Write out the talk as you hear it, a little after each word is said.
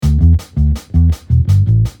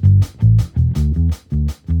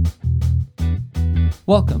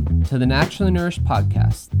Welcome to the Naturally Nourished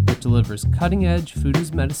podcast that delivers cutting-edge food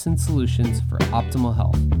as medicine solutions for optimal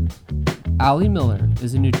health. Allie Miller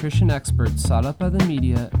is a nutrition expert sought out by the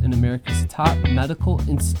media and America's top medical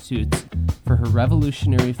institutes for her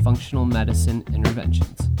revolutionary functional medicine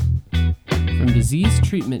interventions. From disease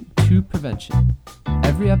treatment to prevention,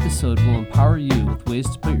 every episode will empower you with ways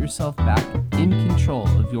to put yourself back in control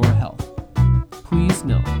of your health. Please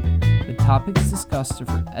note, the topics discussed are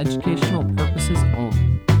for educational purposes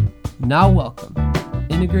only. Now welcome,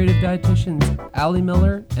 integrative dietitians Allie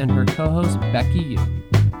Miller and her co-host Becky Yu.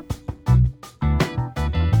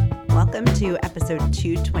 Welcome to episode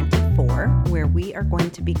 224, where we are going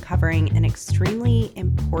to be covering an extremely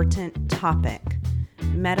important topic,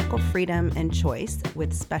 medical freedom and choice,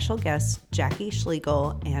 with special guests Jackie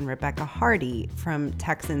Schlegel and Rebecca Hardy from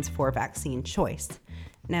Texans for Vaccine Choice.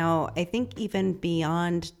 Now, I think even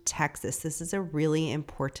beyond Texas, this is a really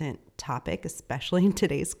important topic, especially in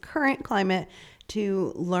today's current climate,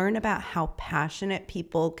 to learn about how passionate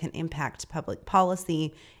people can impact public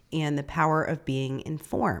policy and the power of being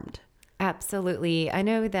informed. Absolutely. I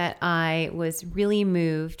know that I was really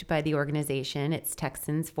moved by the organization. It's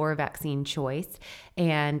Texans for Vaccine Choice,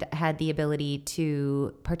 and had the ability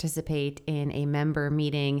to participate in a member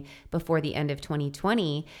meeting before the end of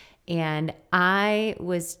 2020. And I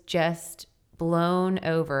was just blown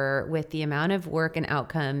over with the amount of work and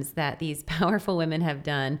outcomes that these powerful women have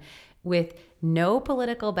done with no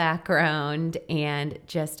political background and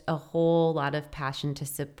just a whole lot of passion to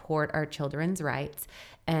support our children's rights.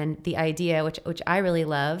 And the idea, which I really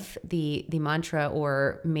love, the mantra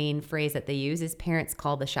or main phrase that they use is parents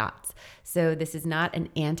call the shots. So this is not an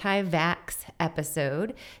anti-vax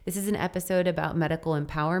episode. This is an episode about medical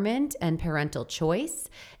empowerment and parental choice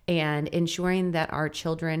and ensuring that our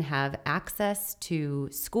children have access to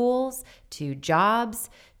schools, to jobs,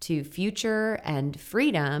 to future and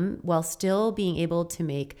freedom, while still being able to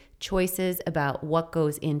make choices about what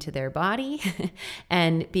goes into their body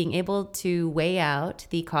and being able to weigh out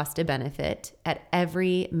the cost of benefit at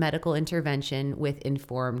every medical intervention with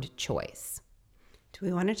informed choice. Do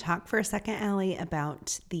we want to talk for a second, Allie,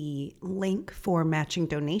 about the link for matching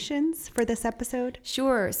donations for this episode?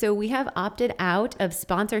 Sure. So we have opted out of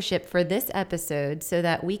sponsorship for this episode so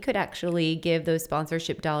that we could actually give those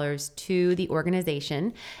sponsorship dollars to the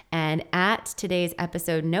organization. And at today's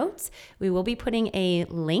episode notes, we will be putting a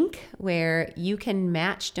link where you can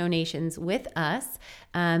match donations with us.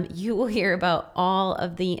 You will hear about all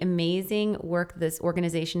of the amazing work this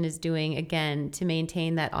organization is doing, again, to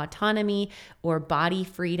maintain that autonomy or body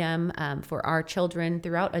freedom for our children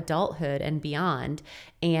throughout adulthood and beyond.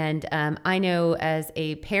 And I know as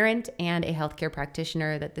a parent and a healthcare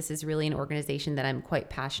practitioner that this is really an organization that I'm quite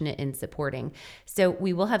passionate in supporting. So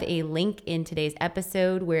we will have a link in today's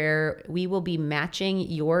episode where we will be matching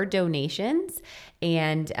your donations.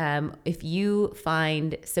 And if you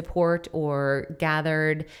find support or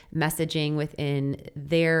gathered messaging within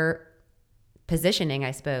their positioning,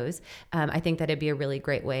 I suppose, I think that it'd be a really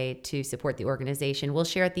great way to support the organization. We'll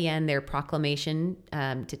share at the end their proclamation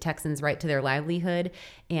to Texans' right to their livelihood.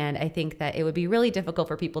 And I think that it would be really difficult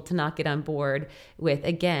for people to not get on board with,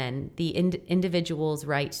 again, the individual's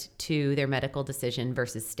right to their medical decision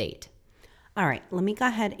versus state. All right, let me go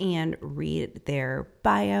ahead and read their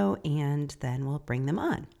bio and then we'll bring them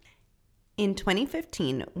on. In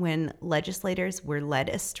 2015, when legislators were led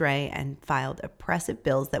astray and filed oppressive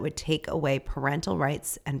bills that would take away parental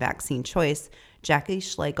rights and vaccine choice, Jackie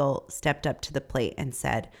Schlegel stepped up to the plate and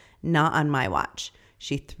said, "Not on my watch."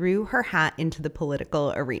 She threw her hat into the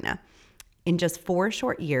political arena. In just 4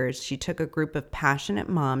 short years, she took a group of passionate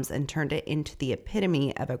moms and turned it into the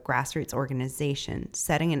epitome of a grassroots organization,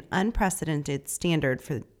 setting an unprecedented standard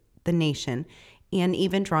for the nation and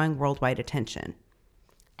even drawing worldwide attention.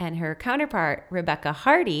 And her counterpart, Rebecca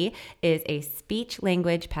Hardy, is a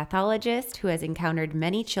speech-language pathologist who has encountered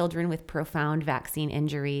many children with profound vaccine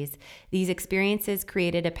injuries. These experiences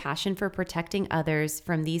created a passion for protecting others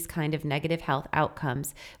from these kind of negative health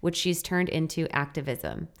outcomes, which she's turned into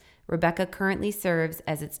activism. Rebecca currently serves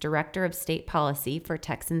as its Director of State Policy for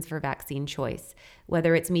Texans for Vaccine Choice.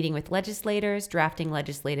 Whether it's meeting with legislators, drafting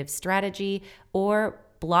legislative strategy, or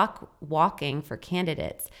block walking for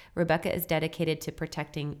candidates, Rebecca is dedicated to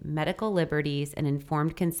protecting medical liberties and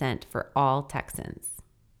informed consent for all Texans.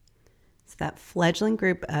 So that fledgling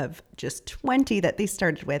group of just 20 that they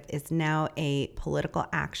started with is now a political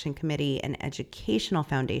action committee and educational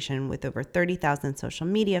foundation with over 30,000 social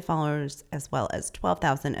media followers, as well as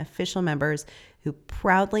 12,000 official members who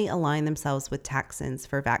proudly align themselves with Texans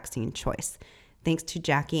for Vaccine Choice. Thanks to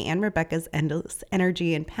Jackie and Rebecca's endless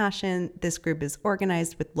energy and passion, this group is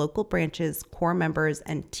organized with local branches, core members,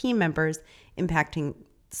 and team members impacting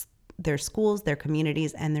their schools, their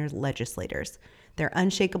communities, and their legislators. Their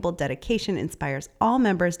unshakable dedication inspires all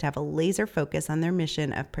members to have a laser focus on their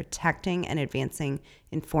mission of protecting and advancing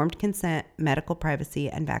informed consent, medical privacy,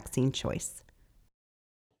 and vaccine choice.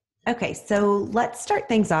 Okay, so let's start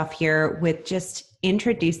things off here with just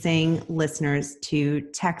introducing listeners to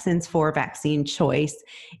Texans for Vaccine Choice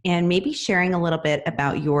and maybe sharing a little bit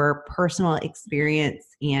about your personal experience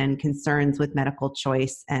and concerns with medical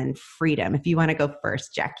choice and freedom. If you want to go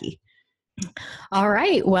first, Jackie. All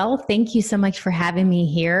right. Well, thank you so much for having me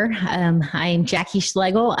here. I am Jackie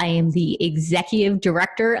Schlegel. I am the Executive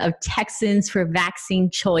Director of Texans for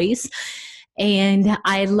Vaccine Choice. And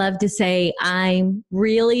I love to say I'm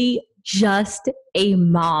really just a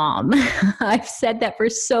mom. I've said that for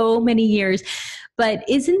so many years. But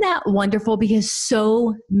isn't that wonderful? Because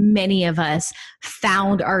so many of us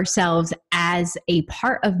found ourselves as a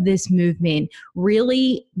part of this movement,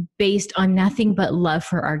 really based on nothing but love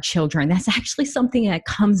for our children. That's actually something that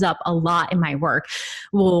comes up a lot in my work.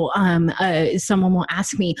 Well, someone will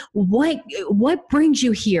ask me, what brings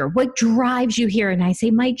you here? What drives you here? And I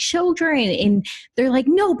say, my children. And they're like,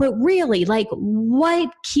 no, but really, like,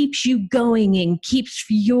 what keeps you going and keeps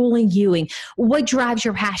fueling you? And what drives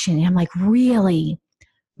your passion? And I'm like, really?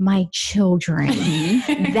 My children.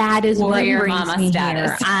 That is what brings me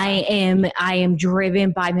here. I am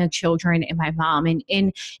driven by my children and my mom. And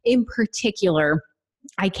in particular,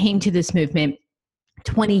 I came to this movement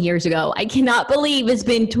 20 years ago. I cannot believe it's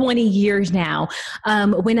been 20 years now,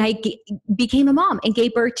 when I became a mom and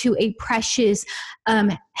gave birth to a precious,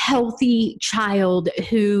 healthy child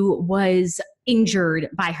who was injured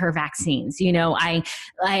by her vaccines. You know,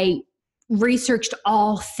 I researched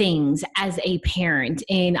all things as a parent,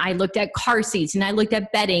 and I looked at car seats and I looked at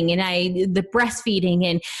bedding and the breastfeeding,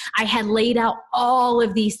 and I had laid out all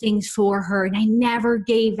of these things for her, and I never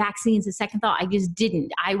gave vaccines a second thought. I just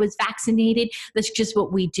didn't. I was vaccinated. That's just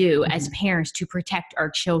what we do as parents to protect our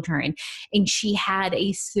children. And she had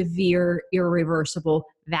a severe, irreversible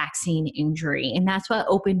vaccine injury. And that's what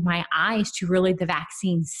opened my eyes to really the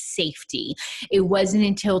vaccine safety. It wasn't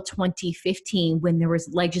until 2015 when there was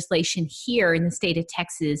legislation here in the state of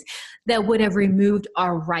Texas that would have removed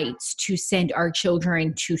our rights to send our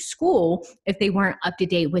children to school if they weren't up to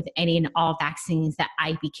date with any and all vaccines, that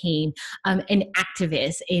I became an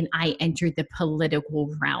activist and I entered the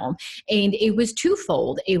political realm. And it was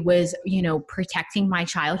twofold. It was, protecting my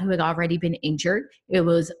child who had already been injured. It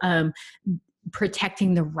was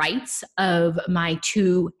protecting the rights of my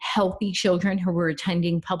two healthy children who were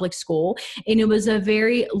attending public school. And it was a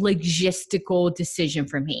very logistical decision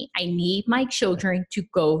for me. I need my children to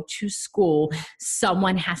go to school.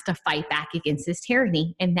 Someone has to fight back against this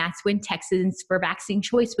tyranny. And that's when Texans for Vaccine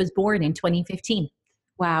Choice was born in 2015.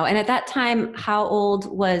 Wow. And at that time, how old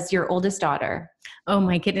was your oldest daughter? Oh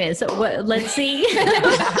my goodness. Let's see.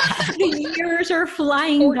 The years are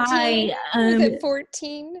flying 14? by. Was it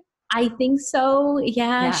 14? I think so.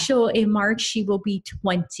 Yeah. In March, she will be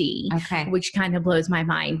 20, which kind of blows my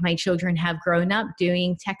mind. My children have grown up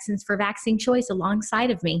doing Texans for Vaccine Choice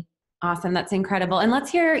alongside of me. Awesome. That's incredible. And let's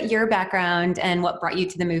hear your background and what brought you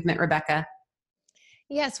to the movement, Rebecca.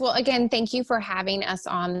 Yes. Well, again, thank you for having us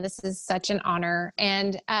on. This is such an honor.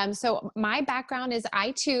 And so my background is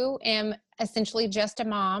I too am essentially just a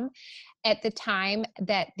mom. At the time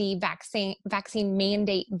that the vaccine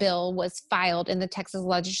mandate bill was filed in the Texas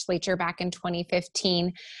legislature back in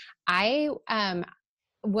 2015, I am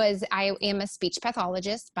a speech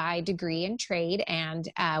pathologist by degree and trade and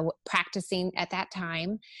practicing at that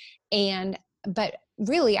time. But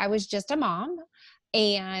really, I was just a mom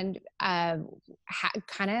and had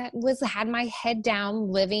my head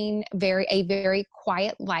down, living a very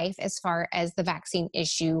quiet life as far as the vaccine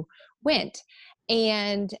issue went.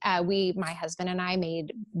 And my husband and I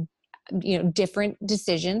made, different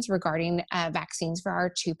decisions regarding vaccines for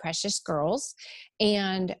our two precious girls.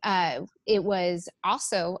 And it was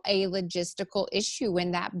also a logistical issue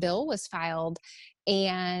when that bill was filed.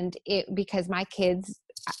 And because my kids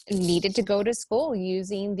needed to go to school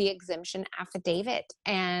using the exemption affidavit.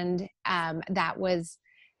 And that was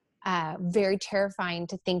very terrifying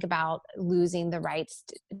to think about, losing the rights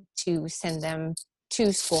to send them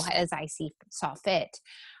to school as I saw fit.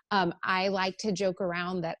 I like to joke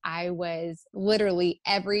around that I was literally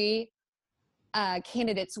every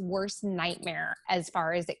candidate's worst nightmare as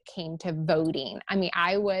far as it came to voting. I mean,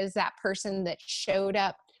 I was that person that showed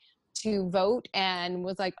up to vote and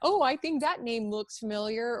was like, oh, I think that name looks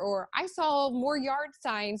familiar, or I saw more yard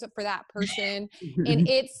signs for that person. And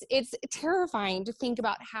it's terrifying to think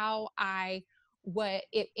about how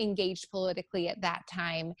it engaged politically at that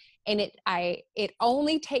time. And it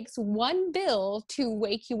only takes one bill to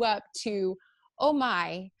wake you up to, oh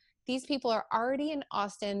my, these people are already in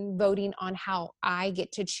Austin voting on how I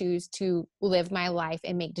get to choose to live my life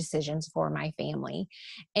and make decisions for my family.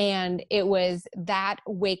 And it was that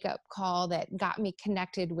wake up call that got me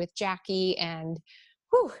connected with Jackie, and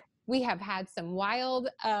we have had some wild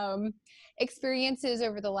experiences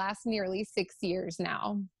over the last nearly 6 years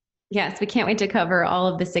now. Yes, we can't wait to cover all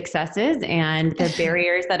of the successes and the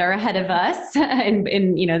barriers that are ahead of us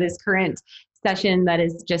in this current session that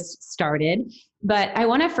is just started. But I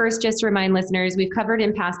want to first just remind listeners, we've covered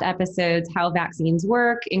in past episodes how vaccines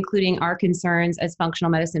work, including our concerns as functional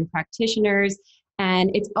medicine practitioners. And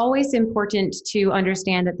it's always important to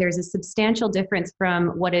understand that there's a substantial difference from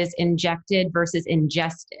what is injected versus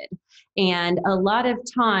ingested. And a lot of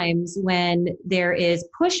times when there is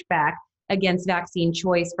pushback against vaccine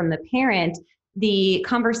choice from the parent, the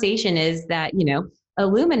conversation is that,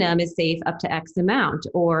 aluminum is safe up to X amount,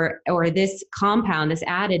 or this compound, this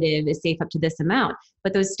additive is safe up to this amount.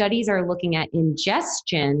 But those studies are looking at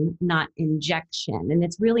ingestion, not injection. And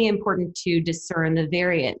it's really important to discern the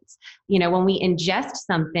variance. When we ingest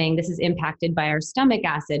something, this is impacted by our stomach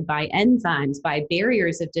acid, by enzymes, by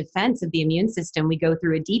barriers of defense of the immune system. We go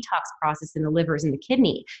through a detox process in the liver and the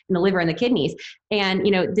kidneys.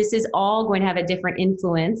 And, this is all going to have a different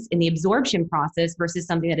influence in the absorption process versus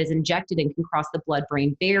something that is injected and can cross the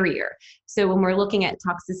blood-brain barrier. So when we're looking at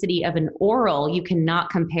toxicity of an oral, you cannot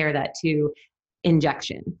compare that to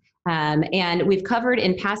injection. And we've covered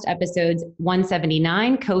in past episodes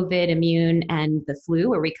 179, COVID, immune, and the flu,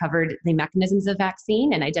 where we covered the mechanisms of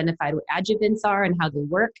vaccine and identified what adjuvants are and how they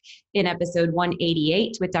work. In episode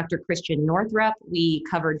 188 with Dr. Christian Northrup, we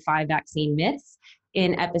covered 5 vaccine myths.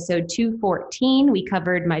 In episode 214, we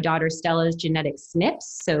covered my daughter Stella's genetic SNPs,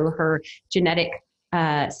 so her genetic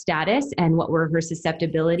status and what were her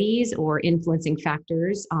susceptibilities or influencing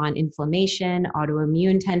factors on inflammation,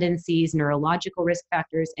 autoimmune tendencies, neurological risk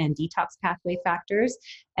factors, and detox pathway factors.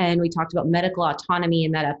 And we talked about medical autonomy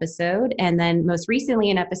in that episode. And then most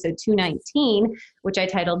recently in episode 219, which I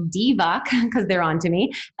titled DVOC, because they're on to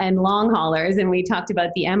me, and long haulers. And we talked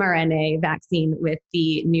about the mRNA vaccine with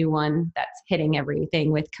the new one that's hitting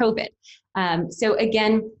everything with COVID. So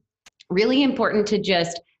again, really important to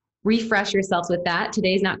just refresh yourselves with that.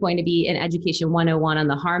 Today's not going to be an education 101 on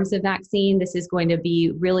the harms of vaccine. This is going to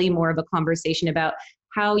be really more of a conversation about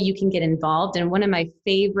how you can get involved. And one of my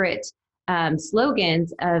favorite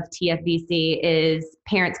slogans of TFVC is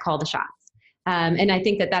parents call the shots. And I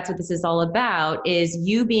think that that's what this is all about, is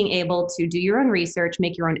you being able to do your own research,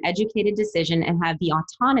 make your own educated decision, and have the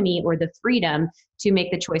autonomy or the freedom to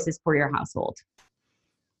make the choices for your household.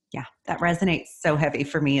 Yeah, that resonates so heavy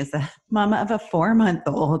for me as a mama of a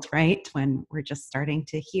 4-month-old, right? When we're just starting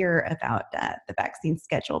to hear about the vaccine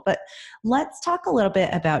schedule. But let's talk a little bit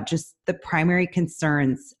about just the primary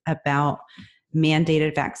concerns about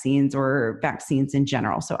mandated vaccines or vaccines in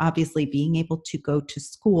general. So obviously being able to go to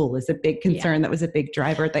school is a big concern. Yeah. That was a big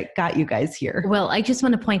driver that got you guys here. Well, I just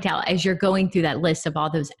want to point out, as you're going through that list of all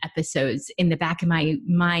those episodes, in the back of my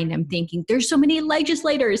mind, I'm thinking, there's so many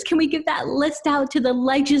legislators. Can we give that list out to the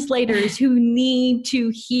legislators who need to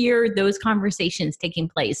hear those conversations taking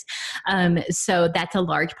place? So that's a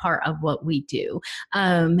large part of what we do,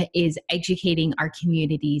 is educating our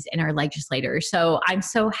communities and our legislators. So I'm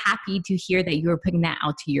so happy to hear that you're putting that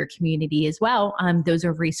out to your community as well. Those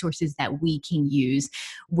are resources that we can use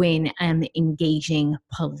when engaging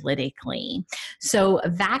politically. So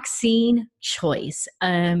vaccine choice,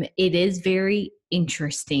 it is very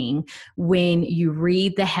interesting when you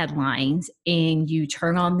read the headlines and you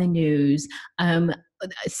turn on the news.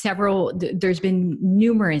 There's been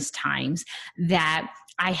numerous times that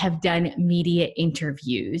I have done media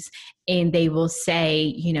interviews and they will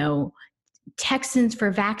say, Texans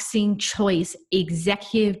for Vaccine Choice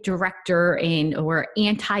executive director or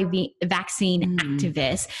anti-vaccine activist.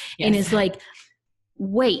 Yes. And it's like,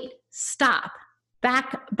 wait, stop,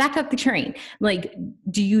 back up the train. Like,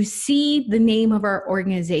 do you see the name of our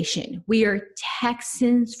organization? We are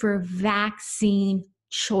Texans for Vaccine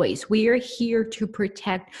Choice. We are here to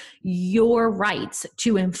protect your rights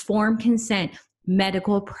to informed consent,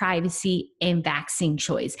 medical privacy, and vaccine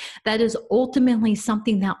choice. That is ultimately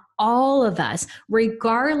something that all of us,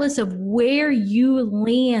 regardless of where you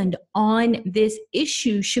land on this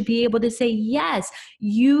issue, should be able to say, yes,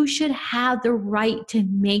 you should have the right to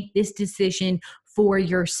make this decision for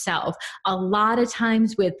yourself. A lot of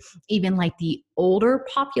times with even like the older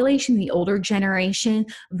population, the older generation,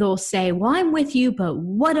 they'll say, well, I'm with you, but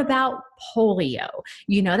what about polio?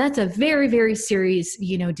 That's a very, very serious,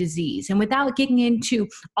 disease. And without getting into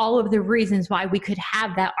all of the reasons why we could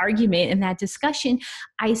have that argument and that discussion,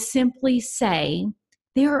 I simply say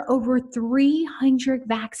there are over 300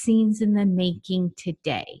 vaccines in the making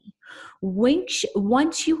today.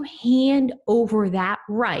 Once you hand over that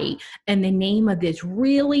right in the name of this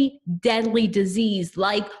really deadly disease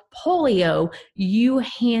like polio, you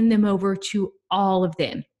hand them over to all of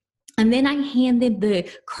them. And then I hand them the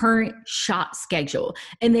current shot schedule,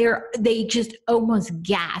 and they just almost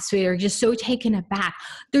gasp. They're just so taken aback.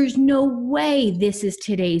 There's no way this is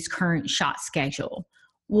today's current shot schedule.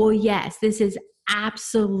 Well, yes, this is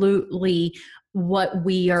absolutely what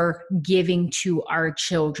we are giving to our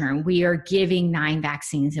children. We are giving 9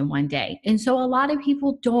 vaccines in one day. And so a lot of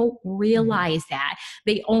people don't realize that.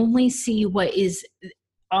 They only see what is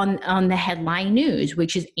on the headline news,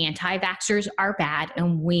 which is anti-vaxxers are bad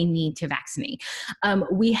and we need to vaccinate.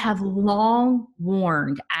 We have long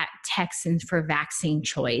warned at Texans for Vaccine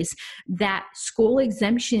Choice that school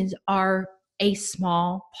exemptions are a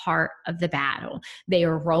small part of the battle. They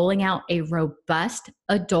are rolling out a robust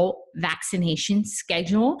adult vaccination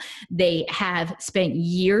schedule. They have spent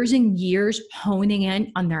years and years honing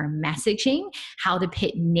in on their messaging, how to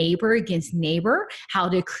pit neighbor against neighbor, how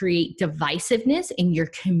to create divisiveness in your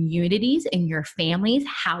communities and your families,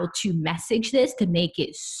 how to message this to make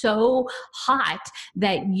it so hot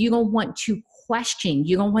that you don't want to question.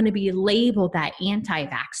 You don't want to be labeled that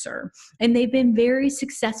anti-vaxxer. And they've been very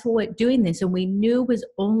successful at doing this. And we knew it was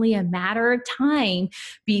only a matter of time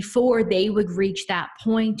before they would reach that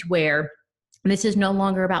point where this is no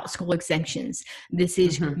longer about school exemptions. This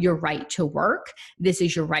is your right to work. This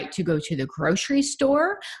is your right to go to the grocery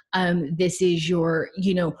store. This is your,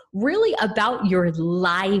 really about your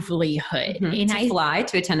livelihood. And to fly,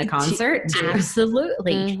 to attend a concert.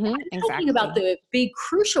 Absolutely. I'm talking about the big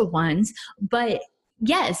crucial ones, but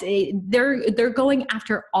yes, they're going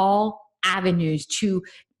after all avenues to,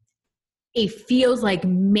 it feels like,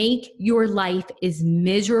 make your life as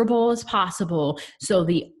miserable as possible. So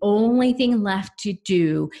the only thing left to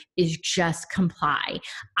do is just comply.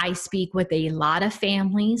 I speak with a lot of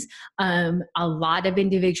families, a lot of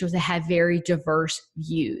individuals that have very diverse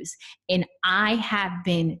views. And I have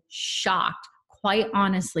been shocked, quite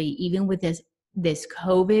honestly, even with this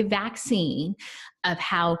COVID vaccine, of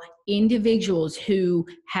how individuals who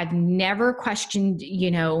have never questioned,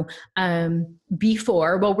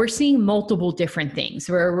 before, well, we're seeing multiple different things.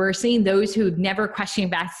 We're seeing those who've never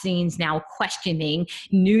questioned vaccines now questioning,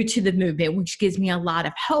 new to the movement, which gives me a lot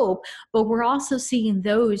of hope. But we're also seeing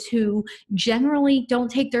those who generally don't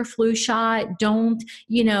take their flu shot, don't,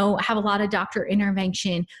 have a lot of doctor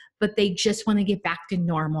intervention, but they just want to get back to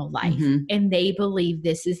normal life. And they believe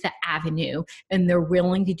this is the avenue, and they're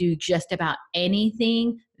willing to do just about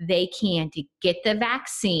anything they can to get the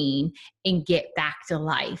vaccine and get back to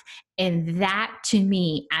life. And that, to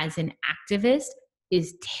me, as an activist,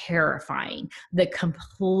 is terrifying. The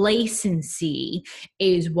complacency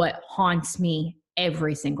is what haunts me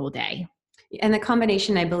every single day. And the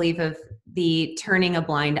combination, I believe, of the turning a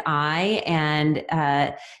blind eye and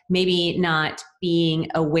maybe not being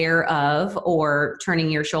aware of or turning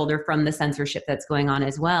your shoulder from the censorship that's going on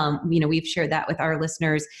as well. We've shared that with our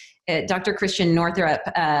listeners. Dr. Christian Northrup,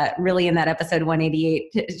 really in that episode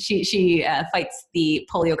 188, she fights the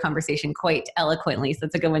polio conversation quite eloquently. So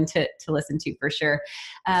it's a good one to listen to for sure.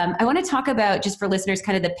 I want to talk about, just for listeners,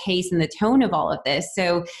 kind of the pace and the tone of all of this.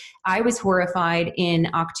 So I was horrified in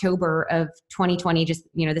October of 2020, just,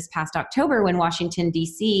 this past October, when Washington,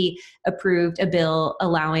 D.C. approved a bill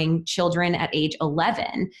allowing children at age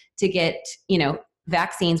 11 to get,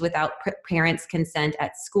 vaccines without parents' consent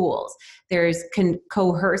at schools. There's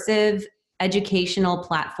coercive educational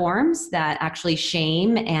platforms that actually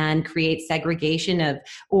shame and create segregation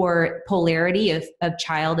or polarity of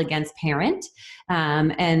child against parent.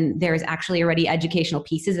 And there's actually already educational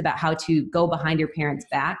pieces about how to go behind your parents'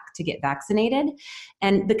 back to get vaccinated.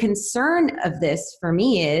 And the concern of this for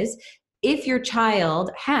me is, if your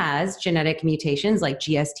child has genetic mutations like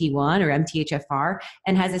GST1 or MTHFR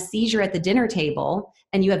and has a seizure at the dinner table,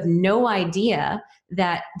 and you have no idea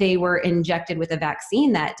that they were injected with a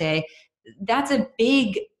vaccine that day, that's a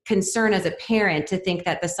big concern as a parent, to think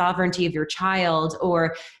that the sovereignty of your child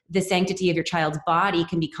or the sanctity of your child's body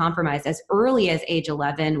can be compromised as early as age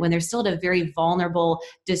 11, when they're still at a very vulnerable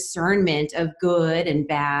discernment of good and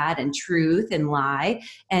bad and truth and lie,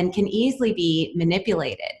 and can easily be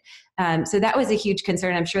manipulated. So that was a huge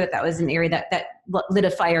concern. I'm sure that was an area that lit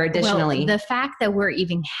a fire additionally. Well, the fact that we're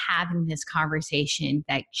even having this conversation,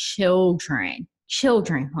 that children,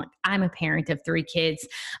 like I'm a parent of 3 kids.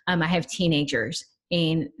 I have teenagers,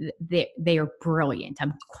 and they are brilliant.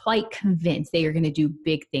 I'm quite convinced they are going to do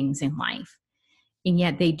big things in life. And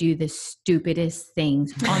yet they do the stupidest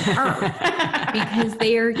things on earth because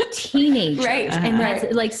they are teenagers. Right. And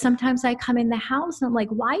that's like, sometimes I come in the house and I'm like,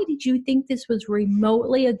 why did you think this was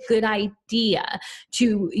remotely a good idea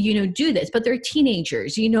to, do this? But they're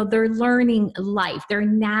teenagers, they're learning life, they're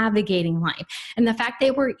navigating life. And the fact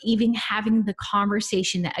they were even having the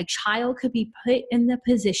conversation that a child could be put in the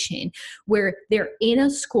position where they're in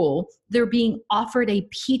a school, they're being offered a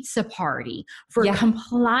pizza party for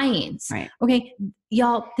compliance. Right. Okay.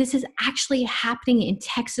 Y'all, this is actually happening in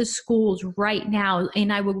Texas schools right now.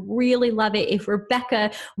 And I would really love it if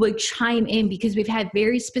Rebecca would chime in, because we've had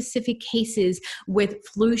very specific cases with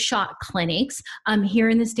flu shot clinics here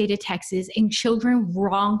in the state of Texas, and children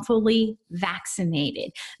wrongfully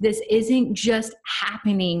vaccinated. This isn't just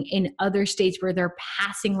happening in other states where they're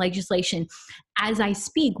passing legislation. As I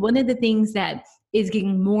speak, one of the things that is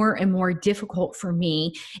getting more and more difficult for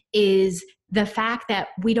me is the fact that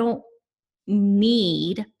we don't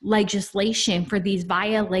need legislation for these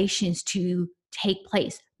violations to take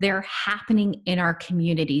place. They're happening in our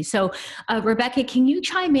community. So, Rebecca, can you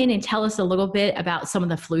chime in and tell us a little bit about some of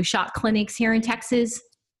the flu shot clinics here in Texas?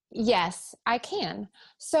 Yes, I can.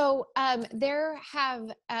 So there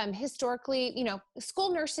have historically,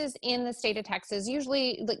 school nurses in the state of Texas,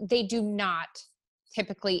 usually they do not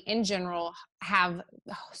typically in general have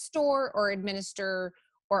store or administer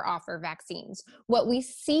or offer vaccines. What we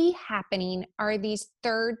see happening are these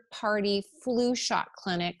third-party flu shot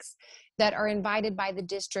clinics that are invited by the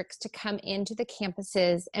districts to come into the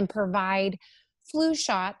campuses and provide flu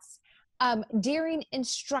shots during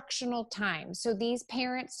instructional time. So these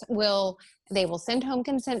parents will send home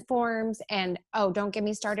consent forms, and don't get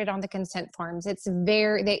me started on the consent forms. It's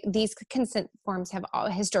these consent forms have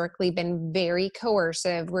historically been very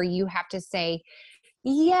coercive, where you have to say,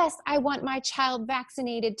 yes, I want my child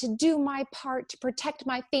vaccinated to do my part to protect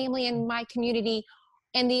my family and my community.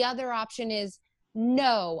 And the other option is,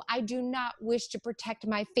 no, I do not wish to protect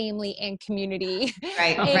my family and community.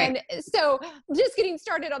 Right. And so just getting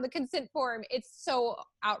started on the consent form, it's so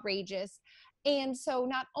outrageous. And so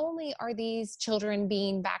not only are these children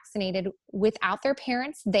being vaccinated without their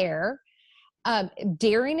parents there,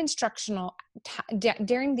 during the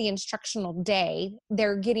instructional day,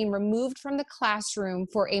 they're getting removed from the classroom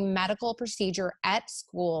for a medical procedure at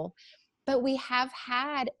school. But we have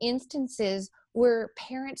had instances where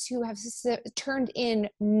parents who have turned in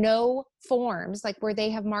no forms, like where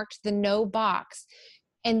they have marked the no box,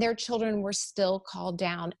 and their children were still called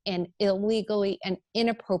down and illegally and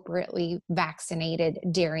inappropriately vaccinated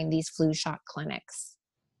during these flu shot clinics.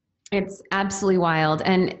 It's absolutely wild.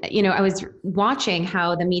 And, I was watching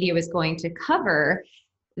how the media was going to cover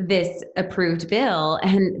this approved bill,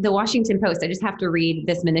 and the Washington Post, I just have to read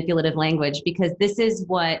this manipulative language because this is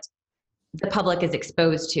what the public is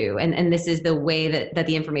exposed to. And this is the way that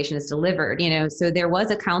the information is delivered. So there was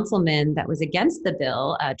a councilman that was against the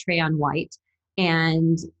bill, Trayon White,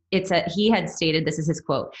 and he had stated, this is his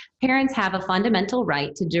quote, "Parents have a fundamental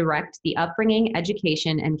right to direct the upbringing,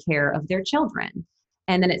 education, and care of their children."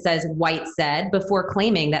 And then it says, White said, before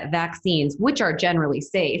claiming that vaccines, which are generally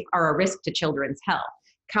safe, are a risk to children's health.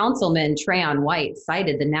 Councilman Trayon White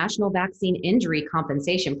cited the National Vaccine Injury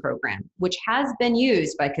Compensation Program, which has been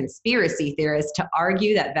used by conspiracy theorists to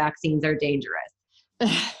argue that vaccines are dangerous.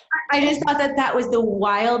 I just thought that was the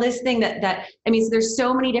wildest thing so there's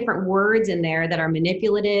so many different words in there that are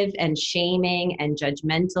manipulative and shaming and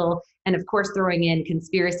judgmental. And of course, throwing in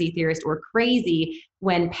conspiracy theorist or crazy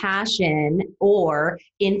when passion or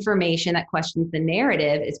information that questions the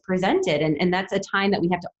narrative is presented. And that's a time that we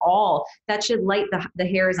have that should light the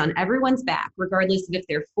hairs on everyone's back, regardless of if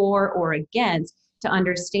they're for or against, to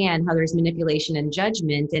understand how there's manipulation and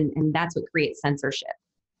judgment. And that's what creates censorship.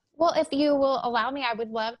 Well, if you will allow me, I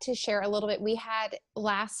would love to share a little bit. We had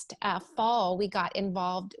last fall, we got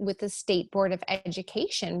involved with the State Board of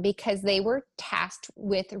Education because they were tasked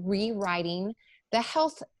with rewriting the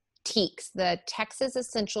health TEKS, the Texas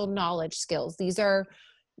Essential Knowledge Skills. These are,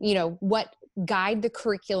 what guide the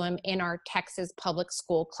curriculum in our Texas public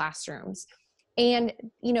school classrooms. And,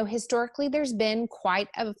 historically, there's been quite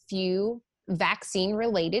a few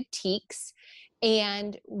vaccine-related TEKS.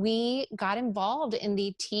 And we got involved in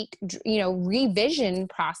the TEAC, revision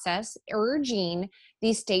process, urging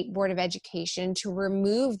the State Board of Education to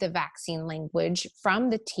remove the vaccine language from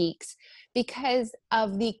the TEACs because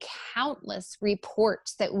of the countless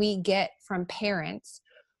reports that we get from parents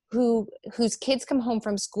whose kids come home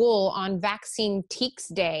from school on vaccine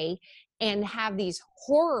TEACs day and have these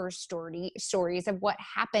horror stories of what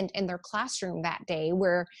happened in their classroom that day,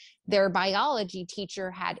 where their biology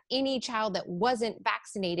teacher had any child that wasn't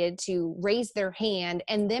vaccinated to raise their hand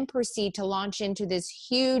and then proceed to launch into this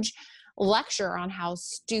huge lecture on how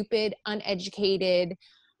stupid, uneducated,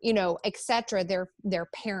 et cetera, their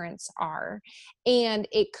parents are. And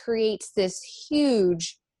it creates this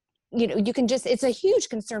huge, it's a huge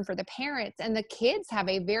concern for the parents, and the kids have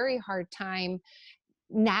a very hard time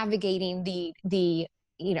navigating the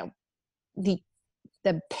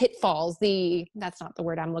pitfalls, that's not the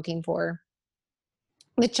word I'm looking for.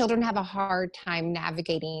 The children have a hard time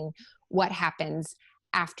navigating what happens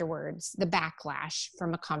afterwards, the backlash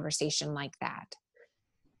from a conversation like that.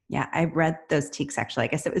 Yeah, I read those TEACs actually. I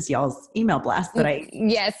guess it was y'all's email blast that I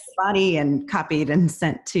yes body and copied and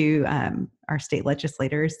sent to our state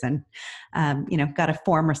legislators, and got a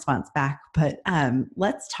form response back. But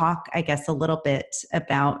let's talk, I guess, a little bit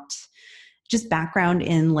about just background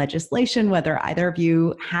in legislation, whether either of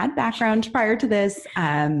you had background prior to this,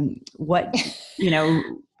 what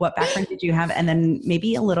background did you have? And then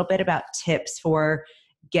maybe a little bit about tips for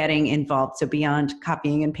getting involved. So beyond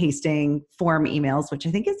copying and pasting form emails, which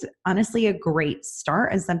I think is honestly a great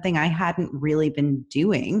start, and something I hadn't really been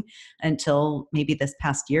doing until maybe this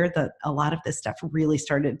past year, that a lot of this stuff really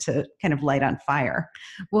started to kind of light on fire.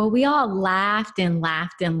 Well, we all laughed and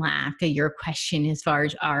laughed and laughed at your question as far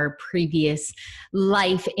as our previous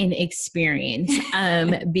life and experience,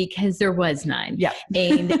 because there was none. Yeah.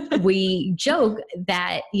 And we joke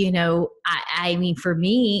that, I mean, for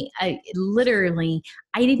me,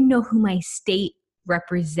 I didn't know who my state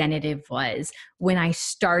representative was when I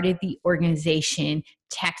started the organization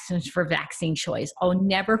Texans for Vaccine Choice. I'll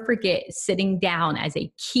never forget sitting down as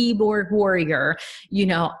a keyboard warrior.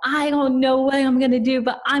 I don't know what I'm going to do,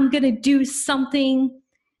 but I'm going to do something.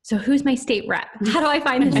 So who's my state rep? How do I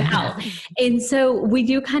find this out? And so we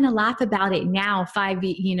do kind of laugh about it now,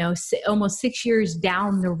 almost 6 years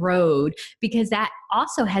down the road, because that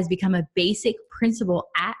also has become a basic principle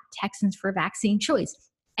at Texans for Vaccine Choice.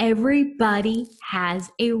 Everybody has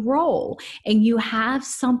a role, and you have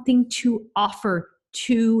something to offer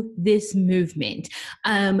to this movement.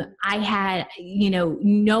 I had,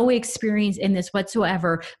 no experience in this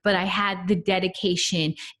whatsoever, but I had the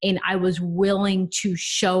dedication, and I was willing to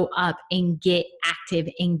show up and get active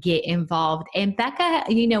and get involved. And Becca,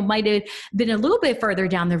 might have been a little bit further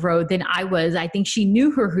down the road than I was. I think she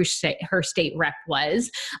knew who her state rep was,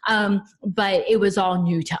 but it was all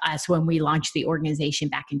new to us when we launched the organization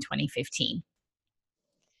back in 2015.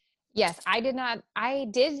 Yes, I did not. I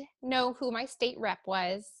did know who my state rep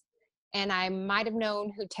was, and I might have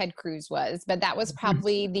known who Ted Cruz was, but that was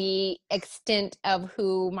probably the extent of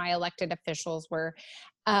who my elected officials were.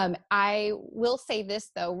 I will say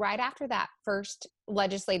this, though, right after that first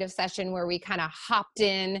legislative session where we kind of hopped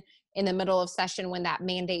in the middle of session when that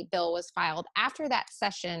mandate bill was filed, after that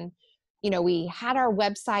session, we had our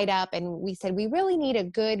website up and we said, we really need a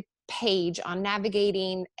good page on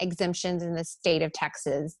navigating exemptions in the state of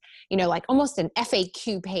Texas, like almost an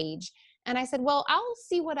FAQ page. And I said, well, I'll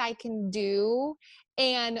see what I can do.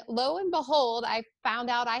 And lo and behold, I found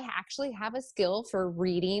out I actually have a skill for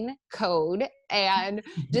reading code and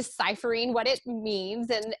deciphering what it means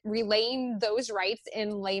and relaying those rights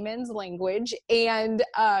in layman's language. And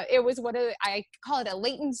it was I call it a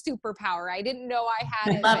latent superpower. I didn't know I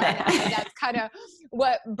had it. That's kind of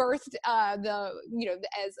what birthed as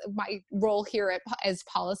my role here as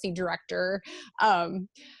policy director.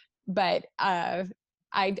 But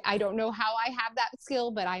I don't know how I have that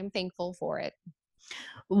skill, but I'm thankful for it.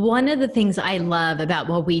 One of the things I love about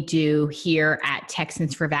what we do here at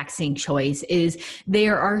Texans for Vaccine Choice is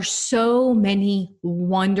there are so many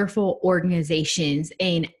wonderful organizations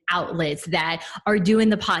and outlets that are doing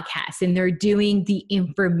the podcast, and they're doing the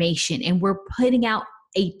information, and we're putting out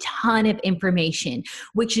a ton of information,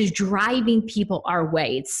 which is driving people our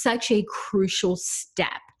way. It's such a crucial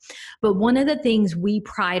step. But one of the things we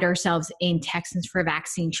pride ourselves in Texans for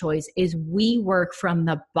Vaccine Choice is we work from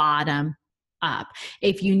the bottom up.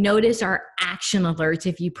 If you notice our action alerts,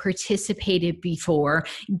 if you participated before,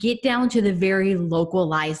 get down to the very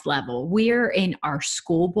localized level. We're in our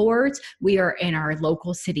school boards, we are in our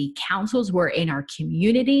local city councils, we're in our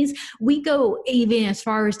communities. We go even as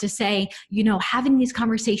far as to say, having these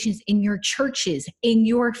conversations in your churches, in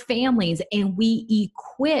your families, and we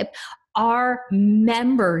equip our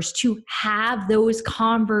members to have those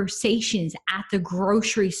conversations at the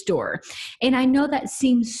grocery store. And I know that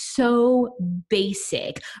seems so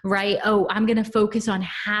basic, right? Oh, I'm going to focus on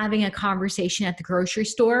having a conversation at the grocery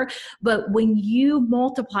store. But when you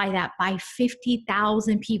multiply that by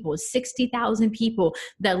 50,000 people, 60,000 people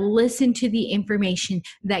that listen to the information,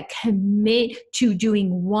 that commit to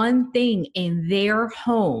doing one thing in their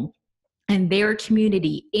home, and their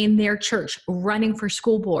community, in their church, running for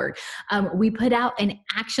school board. We put out an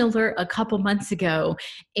action alert a couple months ago,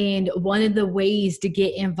 and one of the ways to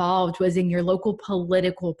get involved was in your local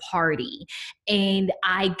political party. And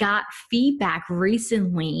I got feedback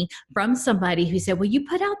recently from somebody who said, well, you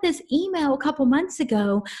put out this email a couple months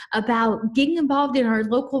ago about getting involved in our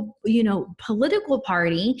local, political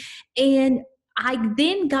party, and I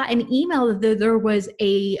then got an email that there was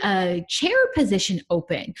a chair position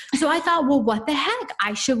open. So I thought, well, what the heck?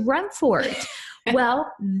 I should run for it.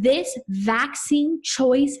 Well, this vaccine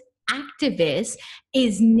choice activist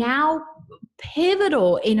is now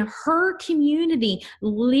pivotal in her community,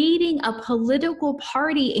 leading a political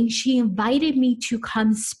party, and she invited me to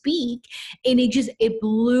come speak, and it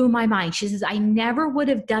blew my mind. She says, I never would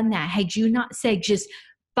have done that had you not said just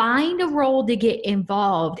find a role to get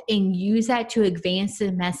involved and use that to advance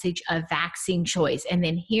the message of vaccine choice. And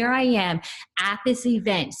then here I am at this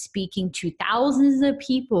event speaking to thousands of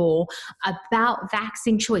people about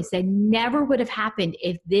vaccine choice. That never would have happened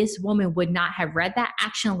if this woman would not have read that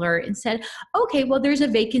action alert and said, okay, well, there's a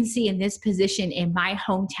vacancy in this position in my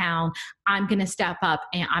hometown. I'm going to step up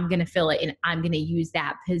and I'm going to fill it. And I'm going to use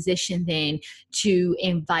that position then to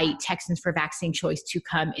invite Texans for Vaccine Choice to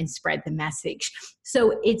come and spread the message.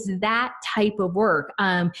 So it's that type of work.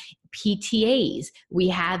 PTAs. We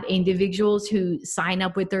have individuals who sign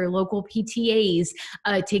up with their local PTAs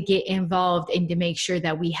to get involved and to make sure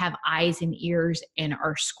that we have eyes and ears in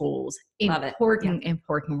our schools.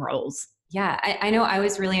 Important roles. Yeah, I know I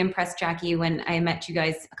was really impressed, Jackie, when I met you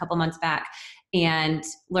guys a couple months back and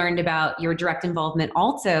learned about your direct involvement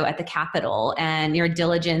also at the Capitol and your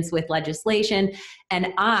diligence with legislation.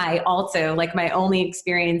 And I also, like my only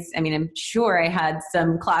experience, I'm sure I had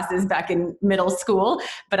some classes back in middle school,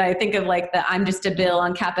 but I think of like the I'm Just a Bill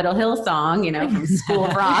on Capitol Hill song, from School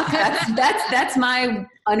of Rock. That's my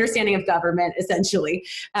understanding of government, essentially.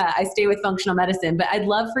 I stay with functional medicine, but I'd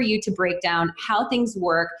love for you to break down how things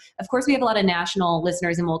work. Of course, we have a lot of national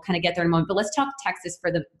listeners and we'll kind of get there in a moment, but let's talk Texas for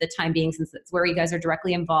the time being, since it's where you guys are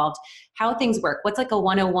directly involved. How things work. What's like a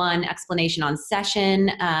 101 explanation on session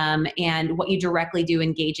and what you directly do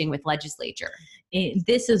engaging with legislature?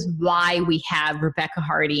 This is why we have Rebecca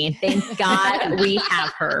Hardy, and thank God we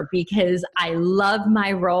have her, because I love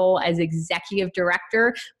my role as executive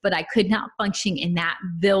director, but I could not function in that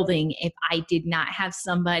building if I did not have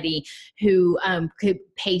somebody who could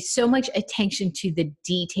pay so much attention to the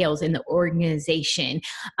details in the organization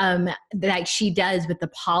that she does with the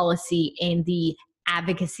policy and the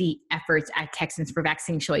advocacy efforts at Texans for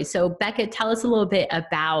Vaccine Choice. So Becca, tell us a little bit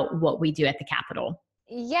about what we do at the Capitol.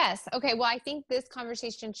 Yes. Okay. Well, I think this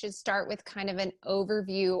conversation should start with kind of an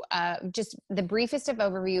overview, just the briefest of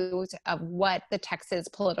overviews of what the Texas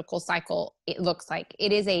political cycle it looks like.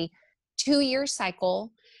 It is a 2-year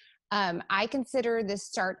cycle. I consider the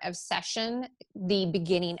start of session the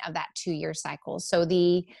beginning of that 2-year cycle. So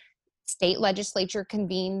the state legislature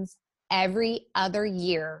convenes every other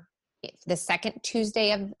year, the second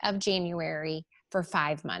Tuesday of January, for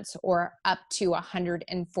 5 months, or up to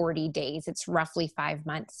 140 days. It's roughly 5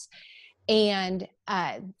 months. And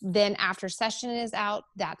then after session is out,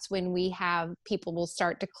 that's when we have people will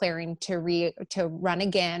start declaring to run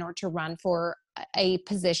again or to run for a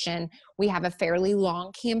position. We have a fairly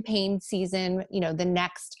long campaign season.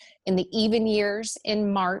 In the even years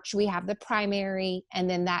in March, we have the primary, and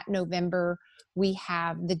then that November, we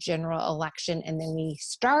have the general election, and then we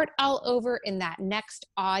start all over in that next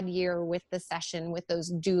odd year with the session with those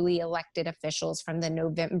duly elected officials from the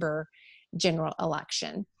November general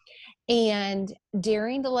election. And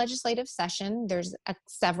during the legislative session, there's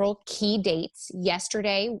several key dates.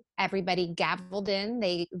 Yesterday, everybody gavelled in.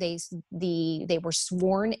 They were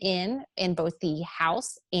sworn in both the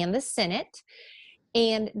House and the Senate.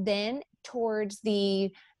 And then towards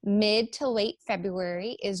the Mid to late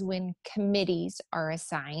February is when committees are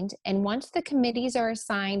assigned. And once the committees are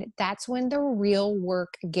assigned, that's when the real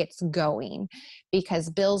work gets going, because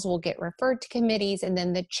bills will get referred to committees, and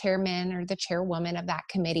then the chairman or the chairwoman of that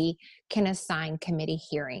committee can assign committee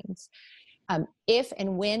hearings. If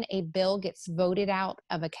and when a bill gets voted out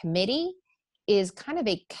of a committee is kind of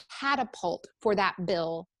a catapult for that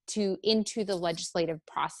bill into the legislative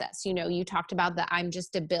process. You know, you talked about the I'm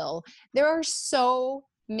just a bill. There are so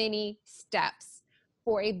many steps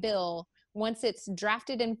for a bill once it's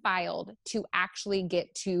drafted and filed to actually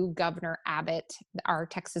get to Governor Abbott, our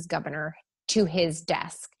Texas governor, to his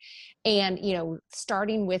desk. And, you know,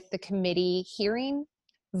 starting with the committee hearing,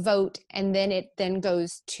 vote, and then it then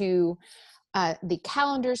goes to the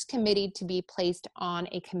calendars committee to be placed on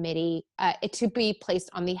a committee, to be placed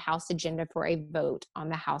on the House agenda for a vote on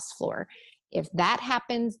the House floor. If that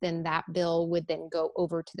happens, then that bill would then go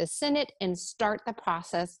over to the Senate and start the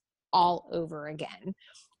process all over again.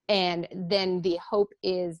 And then the hope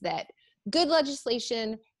is that good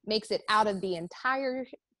legislation makes it out of the entire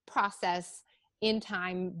process in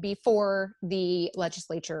time before the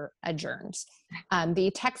legislature adjourns.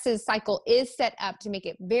 The Texas cycle is set up to make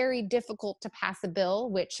it very difficult to pass a bill,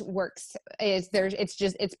 which works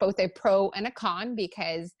it's both a pro and a con,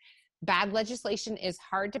 because bad legislation is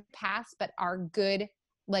hard to pass, but our good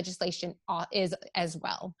legislation is as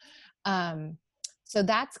well. So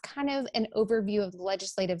that's kind of an overview of the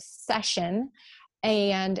legislative session.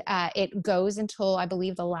 And it goes until, I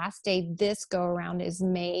believe, the last day this go around is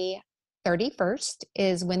May 31st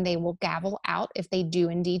is when they will gavel out if they do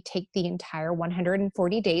indeed take the entire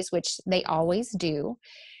 140 days, which they always do.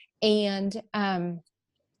 And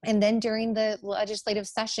then during the legislative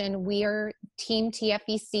session, Team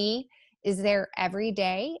TFEC is there every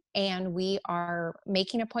day, and we are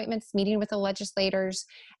making appointments, meeting with the legislators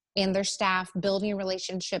and their staff, building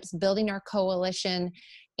relationships, building our coalition,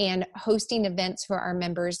 and hosting events for our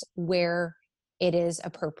members where it is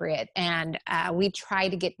appropriate. And we try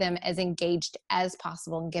to get them as engaged as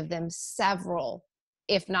possible and give them several,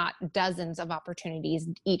 if not dozens, of opportunities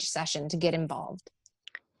each session to get involved.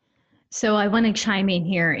 So I want to chime in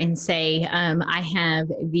here and say I have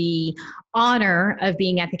the honor of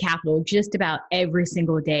being at the Capitol just about every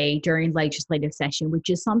single day during legislative session, which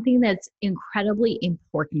is something that's incredibly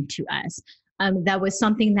important to us. That was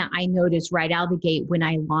something that I noticed right out of the gate when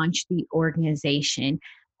I launched the organization,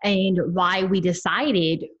 and why we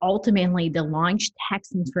decided ultimately to launch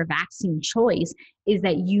Texans for Vaccine Choice is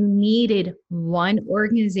that you needed one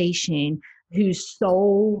organization whose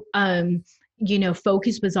sole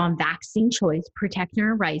focus was on vaccine choice, protecting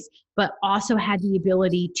our rights, but also had the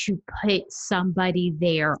ability to put somebody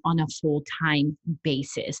there on a full-time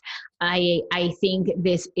basis. I think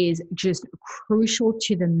this is just crucial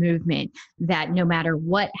to the movement, that no matter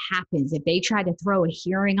what happens, if they try to throw a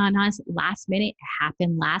hearing on us last minute, it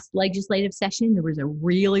happened last legislative session, there was a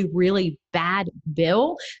really, really bad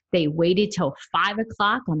bill. They waited till 5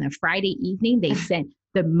 o'clock on the Friday evening. They sent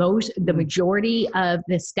the majority of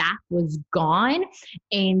the staff was gone,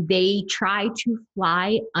 and they tried to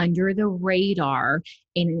fly under the radar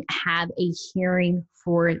and have a hearing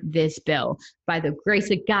for this bill. By the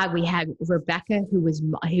grace of God, we had Rebecca, who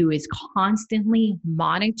is constantly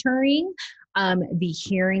monitoring the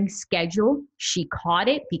hearing schedule. She caught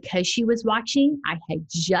it because she was watching. I had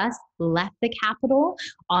just left the Capitol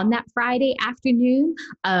on that Friday afternoon.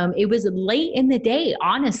 It was late in the day,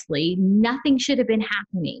 honestly. Nothing should have been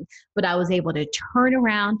happening, but I was able to turn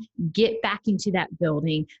around, get back into that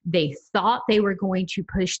building. They thought they were going to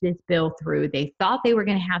push this bill through. They thought they were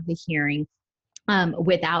going to have the hearing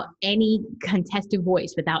without any contested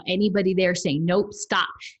voice, without anybody there saying, nope, stop.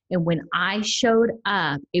 And when I showed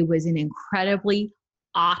up, it was an incredibly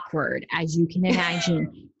awkward, as you can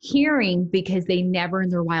imagine, hearing, because they never in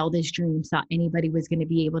their wildest dreams thought anybody was going to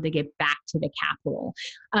be able to get back to the Capitol.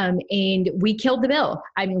 And we killed the bill.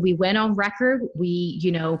 I mean, we went on record.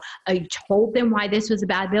 I told them why this was a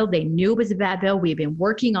bad bill. They knew it was a bad bill. We had been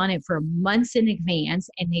working on it for months in advance,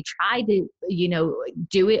 and they tried to,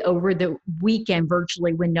 do it over the weekend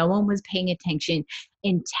virtually when no one was paying attention.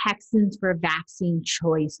 And Texans for Vaccine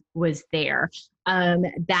Choice was there.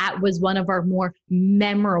 That was one of our more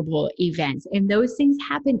memorable events. And those things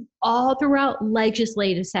happen all throughout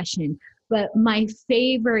legislative session. But my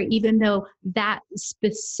favorite, even though that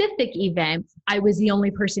specific event, I was the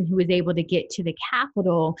only person who was able to get to the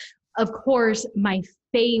Capitol, of course, my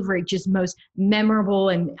favorite, just most memorable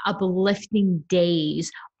and uplifting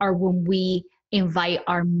days are when we invite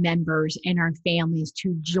our members and our families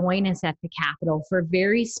to join us at the Capitol for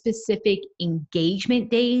very specific engagement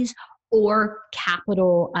days or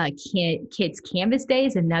Capitol Kids Canvas Day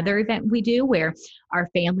is another event we do where our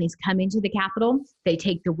families come into the Capitol. They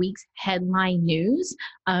take the week's headline news.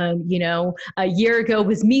 A year ago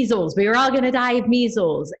was measles. We were all going to die of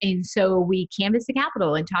measles. And so we canvassed the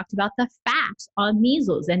Capitol and talked about the facts on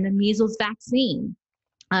measles and the measles vaccine.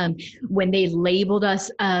 When they labeled us,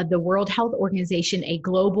 the World Health Organization, a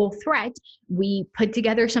global threat, we put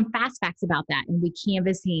together some fast facts about that and we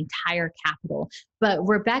canvassed the entire Capitol. But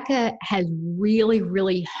Rebecca has really,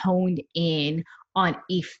 really honed in on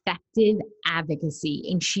effective advocacy,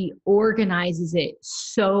 and she organizes it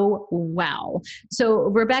so well. So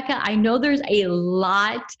Rebecca, I know there's a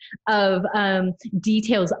lot of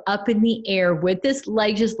details up in the air with this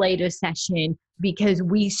legislative session because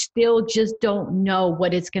we still just don't know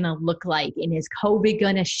what it's going to look like. And is COVID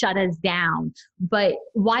going to shut us down? But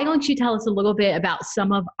why don't you tell us a little bit about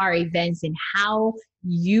some of our events and how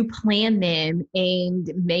you plan them?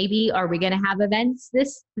 And maybe, are we going to have events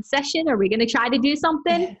this session? Are we going to try to do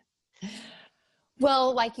something?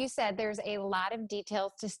 Well, like you said, there's a lot of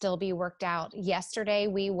details to still be worked out. Yesterday,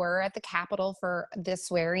 we were at the Capitol for the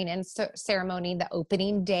swearing-in ceremony, the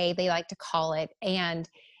opening day, they like to call it. And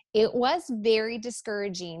it was very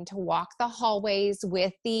discouraging to walk the hallways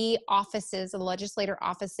with the offices, the legislator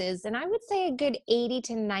offices. And I would say a good 80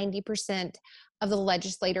 to 90% of the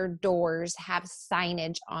legislator doors have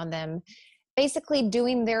signage on them, basically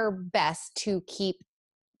doing their best to keep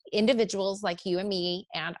individuals like you and me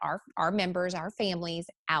and our members, our families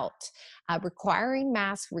out, requiring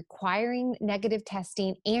masks, requiring negative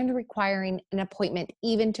testing, and requiring an appointment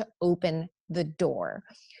even to open the door.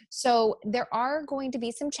 So there are going to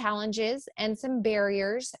be some challenges and some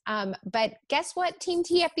barriers, but guess what Team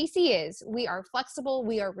TFBC is? We are flexible,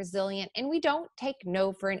 we are resilient, and we don't take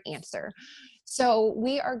no for an answer. So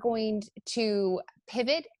we are going to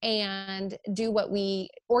pivot and do what we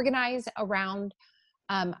organize around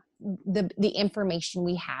the information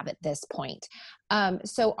we have at this point.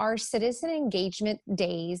 So our citizen engagement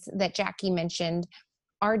days that Jackie mentioned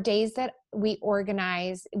are days that we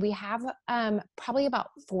organize. We have probably about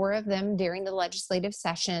 4 of them during the legislative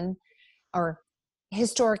session, or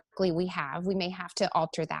historically we may have to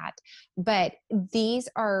alter that. But these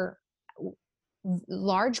are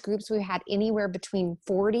large groups. We had anywhere between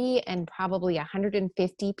 40 and probably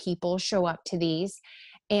 150 people show up to these.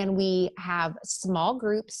 And we have small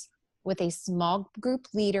groups with a small group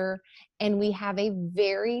leader, and we have a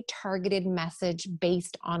very targeted message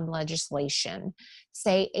based on legislation.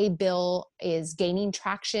 Say a bill is gaining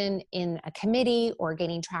traction in a committee or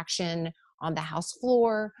gaining traction on the House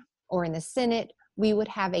floor or in the Senate, we would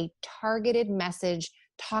have a targeted message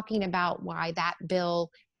talking about why that bill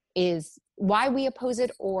is, why we oppose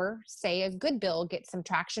it, or say a good bill gets some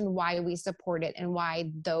traction, why we support it, and why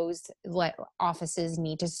those offices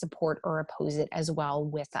need to support or oppose it as well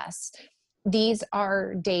with us. These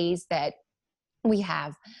are days that we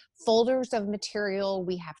have folders of material,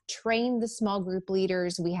 we have trained the small group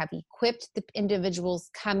leaders, we have equipped the individuals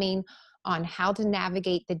coming on how to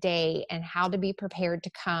navigate the day and how to be prepared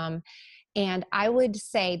to come. And I would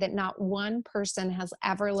say that not one person has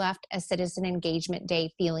ever left a citizen engagement day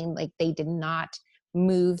feeling like they did not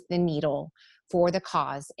move the needle for the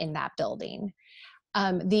cause in that building.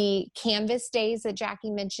 The Canvas days that Jackie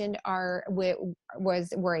mentioned were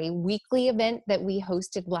a weekly event that we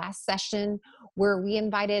hosted last session, where we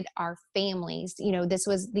invited our families. You know,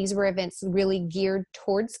 these were events really geared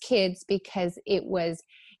towards kids because it was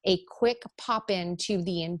a quick pop-in to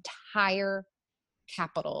the entire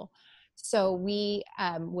Capitol. So we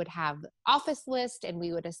would have office list, and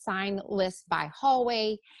we would assign lists by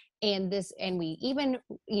hallway, and we even,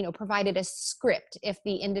 provided a script if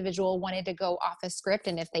the individual wanted to go off a script,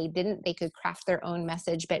 and if they didn't, they could craft their own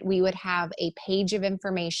message. But we would have a page of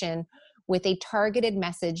information with a targeted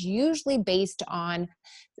message, usually based on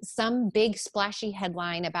some big splashy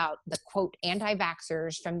headline about the quote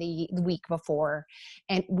anti-vaxxers from the week before,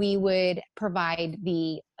 and we would provide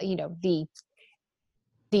the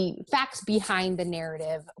facts behind the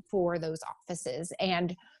narrative for those offices.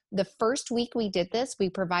 And the first week we did this, we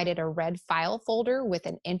provided a red file folder with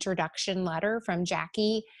an introduction letter from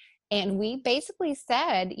Jackie. And we basically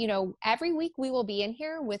said, every week we will be in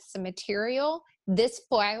here with some material. This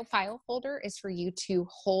file folder is for you to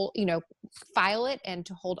hold, file it and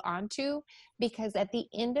to hold on to, because at the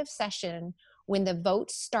end of session, when the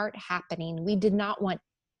votes start happening, we did not want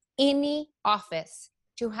any office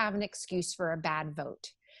to have an excuse for a bad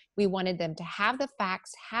vote. We wanted them to have the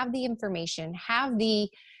facts, have the information, have the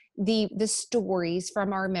stories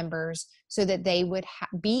from our members, so that they would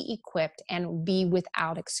be equipped and be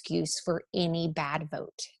without excuse for any bad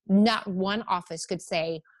vote. Not one office could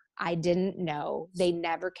say, I didn't know. They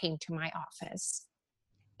never came to my office.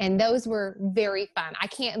 And those were very fun.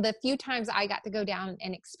 The few times I got to go down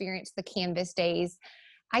and experience the Canvas days,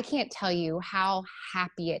 I can't tell you how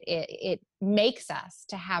happy it makes us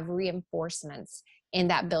to have reinforcements in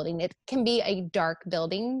that building. It can be a dark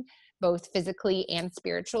building, both physically and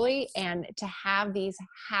spiritually, and to have these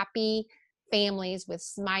happy families with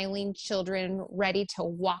smiling children ready to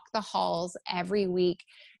walk the halls every week,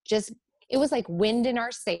 it was like wind in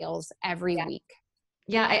our sails every week.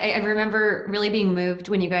 Yeah, I remember really being moved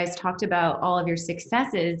when you guys talked about all of your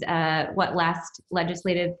successes. Last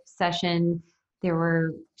legislative session, there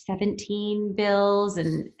were 17 bills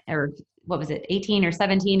or what was it, 18 or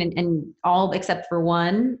 17, and all except for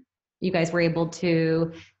one, you guys were able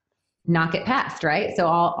to knock it past, right? So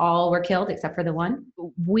all were killed except for the one?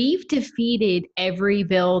 We've defeated every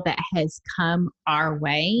bill that has come our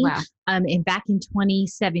way. Wow. And back in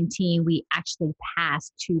 2017, we actually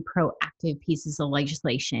passed 2 proactive pieces of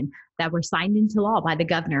legislation that were signed into law by the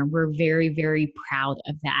governor. We're very, very proud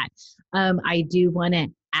of that. I do want to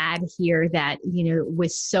add here that,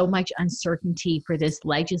 with so much uncertainty for this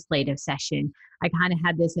legislative session, I kind of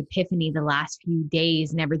had this epiphany the last few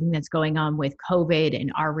days and everything that's going on with COVID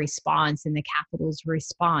and our response and the Capitol's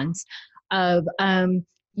response of,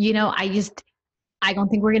 I don't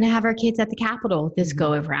think we're going to have our kids at the Capitol this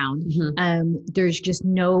go around. There's just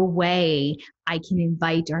no way I can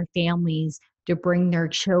invite our families to bring their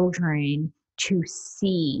children to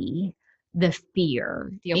see the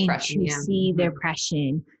fear, the oppression, and to see the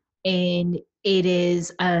oppression. And it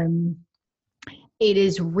is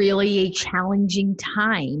really a challenging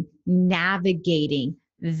time navigating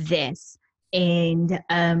this. And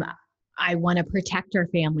I want to protect our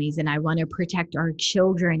families and I want to protect our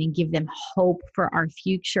children and give them hope for our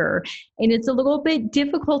future. And it's a little bit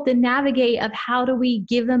difficult to navigate of how do we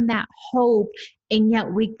give them that hope. And yet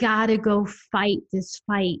we got to go fight this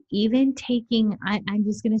fight. Even I'm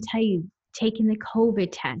just going to tell you, taking the COVID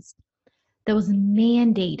test that was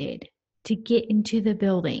mandated to get into the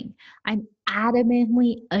building. I'm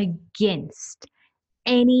adamantly against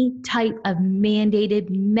any type of mandated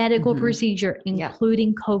medical procedure,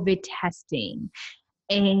 including COVID testing.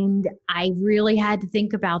 And I really had to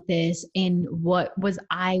think about this and what was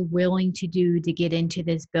I willing to do to get into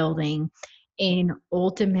this building. And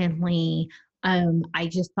ultimately, I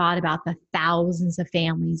just thought about the thousands of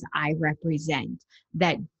families I represent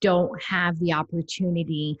that don't have the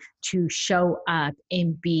opportunity to show up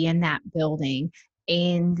and be in that building.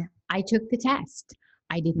 And I took the test.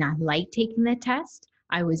 I did not like taking the test.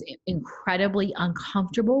 I was incredibly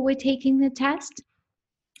uncomfortable with taking the test.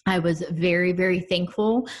 I was very, very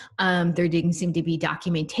thankful. There didn't seem to be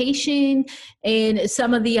documentation. And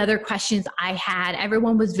some of the other questions I had,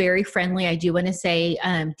 everyone was very friendly. I do want to say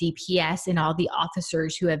DPS and all the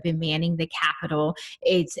officers who have been manning the Capitol,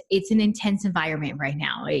 it's an intense environment right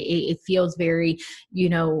now. It feels very,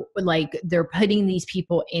 like they're putting these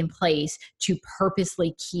people in place to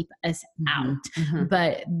purposely keep us out.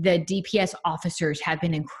 But the DPS officers have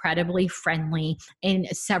been incredibly friendly, and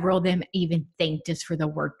several of them even thanked us for the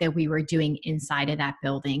work that we were doing inside of that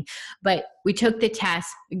building. But we took the test,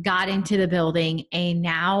 got into the building, and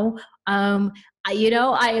now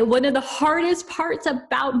one of the hardest parts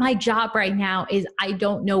about my job right now is I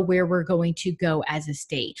don't know where we're going to go as a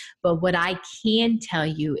state. But what I can tell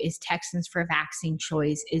you is Texans for Vaccine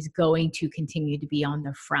Choice is going to continue to be on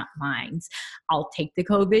the front lines. I'll take the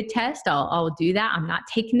COVID test. I'll do that. I'm not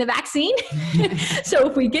taking the vaccine. So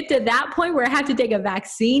if we get to that point where I have to take a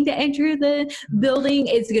vaccine to enter the building,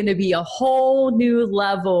 it's going to be a whole new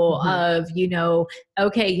level of,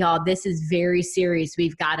 okay, y'all, this is very serious.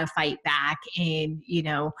 We've got to fight back. And,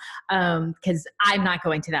 because I'm not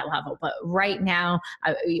going to that level. But right now,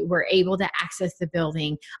 we're able to access the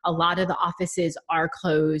building. A lot of the offices are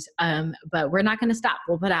closed, but we're not going to stop.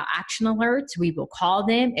 We'll put out action alerts. We will call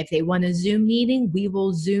them. If they want a Zoom meeting, we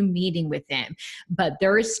will Zoom meeting with them. But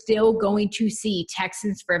they're still going to see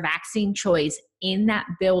Texans for Vaccine Choice in that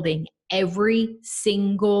building every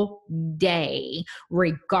single day,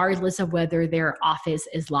 regardless of whether their office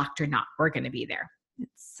is locked or not. We're going to be there.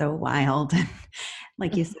 It's so wild.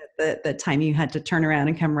 Like you said, the time you had to turn around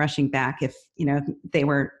and come rushing back, if they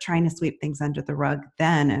were trying to sweep things under the rug,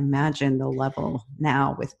 then imagine the level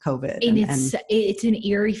now with COVID. And it's an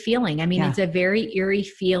eerie feeling. I mean, It's a very eerie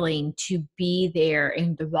feeling to be there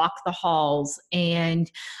and to walk the halls and,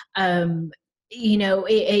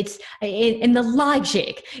 it's in the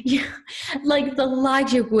logic, like the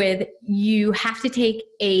logic with you have to take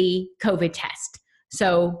a COVID test.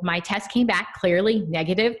 So my test came back clearly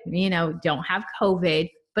negative, don't have COVID,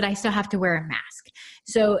 but I still have to wear a mask.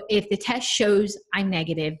 So if the test shows I'm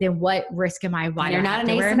negative, then what risk am I? Why do I have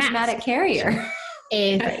to wear a mask? You're not an asymptomatic carrier.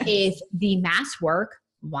 If the masks work,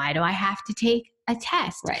 why do I have to take a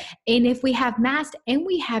test? Right. And if we have masks and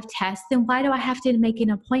we have tests, then why do I have to make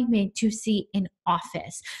an appointment to see an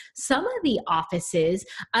office? Some of the offices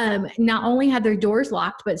not only have their doors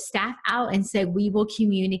locked, but staff out and said, we will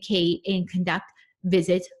communicate and conduct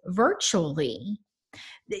visits virtually.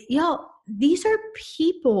 Y'all, these are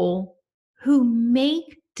people who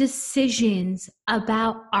make decisions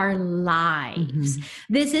about our lives.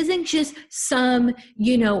 This isn't just some,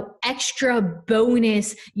 extra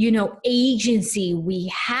bonus, agency we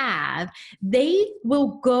have. They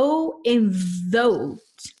will go and vote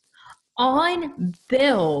on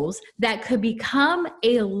bills that could become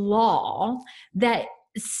a law that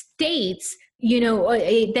states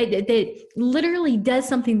that literally does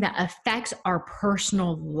something that affects our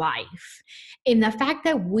personal life. And the fact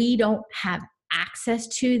that we don't have access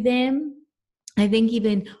to them, I think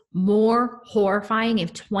even more horrifying,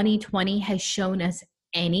 if 2020 has shown us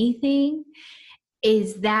anything,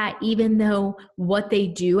 is that even though what they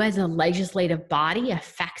do as a legislative body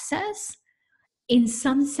affects us, in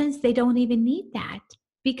some sense, they don't even need that,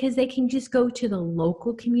 because they can just go to the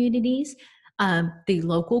local communities, the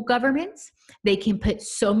local governments. They can put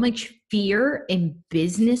so much fear in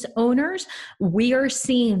business owners. We are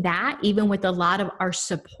seeing that even with a lot of our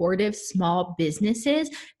supportive small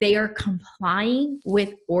businesses. They are complying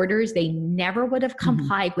with orders they never would have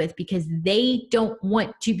complied with, because they don't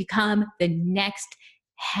want to become the next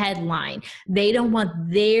headline. They don't want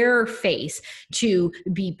their face to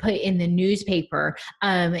be put in the newspaper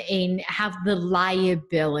and have the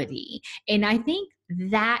liability. And I think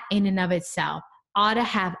that in and of itself ought to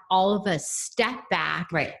have all of us step back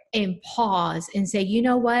and pause and say, you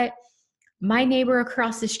know what? My neighbor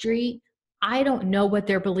across the street, I don't know what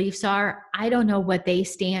their beliefs are. I don't know what they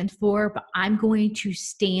stand for, but I'm going to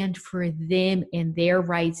stand for them and their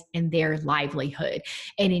rights and their livelihood.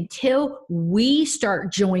 And until we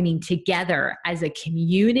start joining together as a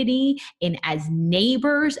community and as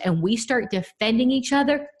neighbors, and we start defending each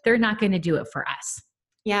other, they're not going to do it for us.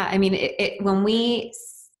 Yeah. I mean, when we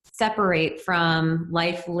separate from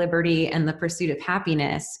life, liberty, and the pursuit of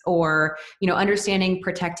happiness, or, understanding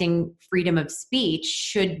protecting freedom of speech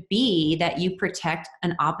should be that you protect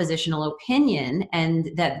an oppositional opinion,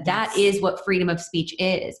 and that is what freedom of speech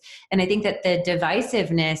is. And I think that the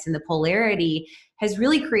divisiveness and the polarity has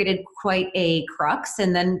really created quite a crux.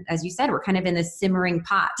 And then, as you said, we're kind of in this simmering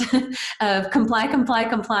pot of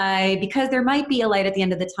comply, because there might be a light at the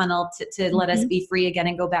end of the tunnel to let us be free again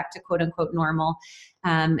and go back to quote unquote normal.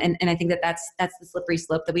 And I think that's the slippery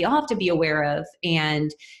slope that we all have to be aware of.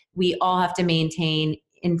 And we all have to maintain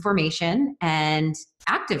information and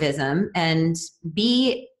activism and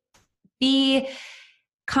be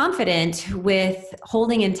confident with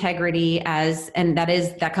holding integrity and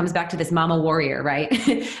that comes back to this mama warrior, right?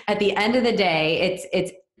 At the end of the day,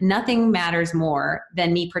 it's nothing matters more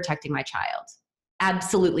than me protecting my child.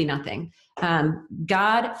 Absolutely nothing.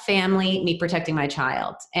 God, family, me protecting my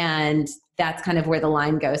child. And that's kind of where the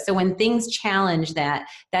line goes. So when things challenge that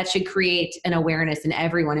should create an awareness in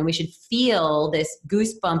everyone. And we should feel this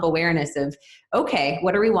goosebump awareness of, okay,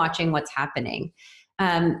 what are we watching? What's happening?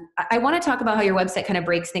 I want to talk about how your website kind of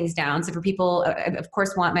breaks things down. So for people, I, of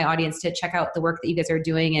course, want my audience to check out the work that you guys are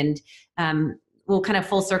doing, and we'll kind of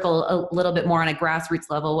full circle a little bit more on a grassroots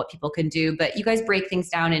level what people can do. But you guys break things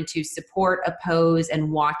down into support, oppose,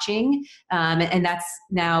 and watching. And that's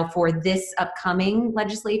now for this upcoming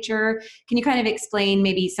legislature. Can you kind of explain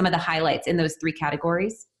maybe some of the highlights in those three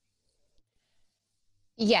categories?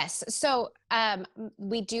 Yes. So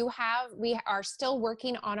we are still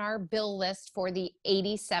working on our bill list for the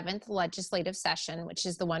 87th legislative session, which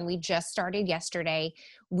is the one we just started yesterday.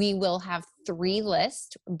 We will have 3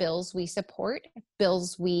 lists: bills we support,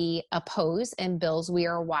 bills we oppose, and bills we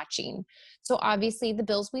are watching. So obviously the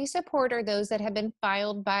bills we support are those that have been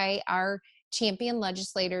filed by our champion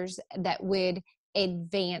legislators that would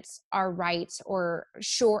advance our rights or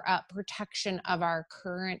shore up protection of our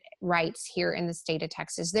current rights here in the state of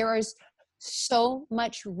Texas. There is so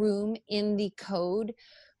much room in the code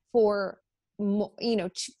for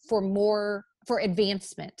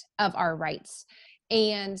advancement of our rights.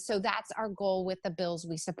 And so that's our goal with the bills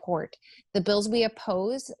we support. The bills we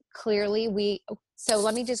oppose, so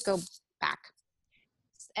let me just go back.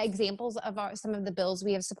 Examples of some of the bills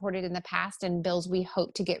we have supported in the past and bills we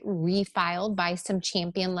hope to get refiled by some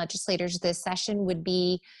champion legislators this session would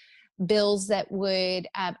be bills that would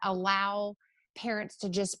allow parents to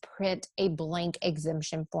just print a blank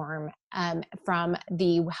exemption form from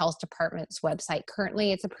the health department's website.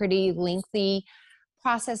 Currently, it's a pretty lengthy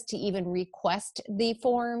process to even request the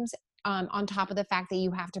forms, on top of the fact that you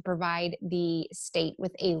have to provide the state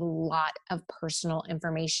with a lot of personal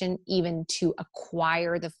information, even to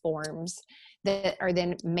acquire the forms that are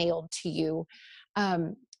then mailed to you.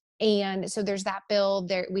 And so there's that bill.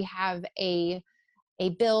 There we have a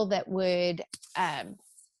bill that would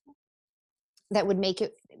make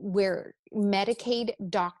it where Medicaid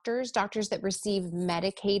doctors that receive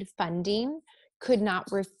Medicaid funding could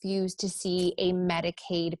not refuse to see a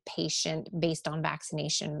Medicaid patient based on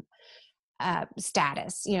vaccination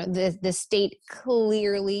status. You know, the state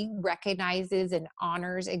clearly recognizes and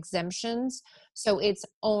honors exemptions. So it's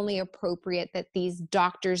only appropriate that these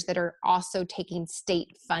doctors that are also taking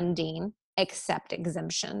state funding accept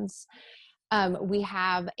exemptions. We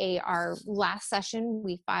have our last session,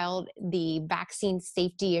 we filed the Vaccine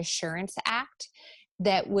Safety Assurance Act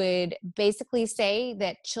that would basically say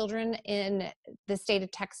that children in the state of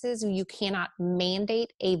Texas, you cannot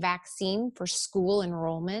mandate a vaccine for school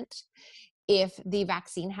enrollment if the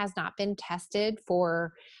vaccine has not been tested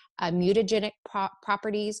for mutagenic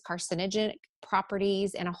properties, carcinogenic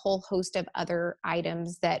properties, and a whole host of other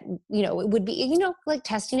items that, you know, it would be, you know, like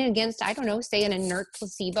testing it against, I don't know, say an inert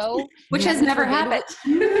placebo. Which has never happened.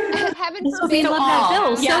 Heaven forbid. We love that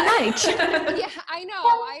bill so much. Yeah, I know.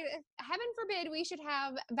 Heaven forbid we should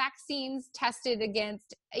have vaccines tested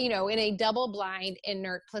against, you know, in a double-blind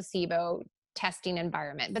inert placebo testing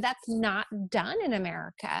environment, but that's not done in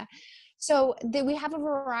America. So we have a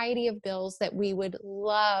variety of bills that we would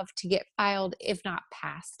love to get filed, if not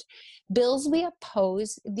passed. Bills we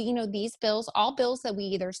oppose, these bills, all bills that we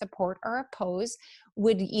either support or oppose,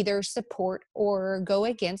 would either support or go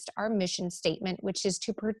against our mission statement, which is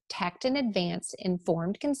to protect and advance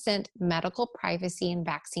informed consent, medical privacy, and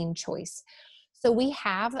vaccine choice. So we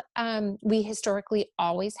historically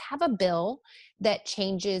always have a bill that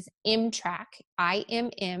changes MTRAC,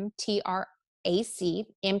 IMMTRAC.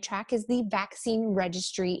 MTRAC is the vaccine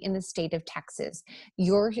registry in the state of Texas.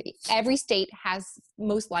 Every state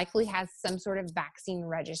most likely has some sort of vaccine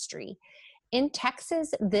registry. In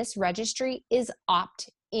Texas, this registry is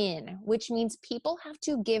opt-in, which means people have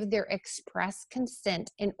to give their express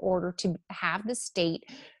consent in order to have the state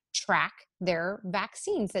track their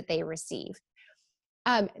vaccines that they receive.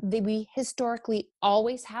 We historically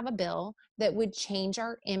always have a bill that would change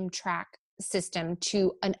our MTRAC system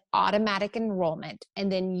to an automatic enrollment,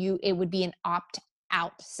 and then it would be an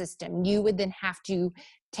opt-out system. You would then have to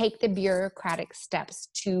take the bureaucratic steps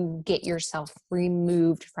to get yourself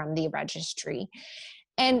removed from the registry.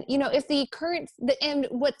 And and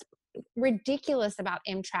what's ridiculous about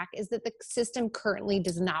MTRAC is that the system currently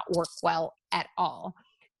does not work well at all.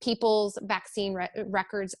 People's vaccine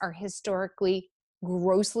records are historically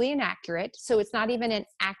grossly inaccurate, so it's not even an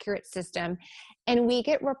accurate system. And we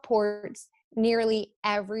get reports nearly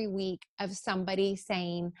every week of somebody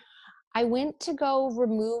saying, I went to go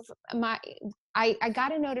remove I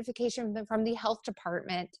got a notification from the health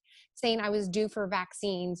department saying I was due for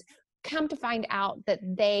vaccines. Come to find out that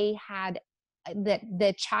that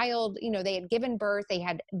the child, they had given birth, they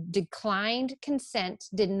had declined consent,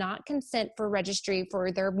 did not consent for registry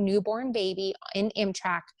for their newborn baby in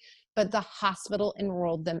MTRAC, but the hospital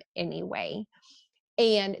enrolled them anyway.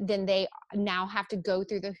 And then they now have to go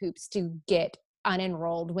through the hoops to get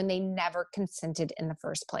unenrolled when they never consented in the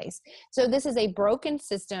first place. So this is a broken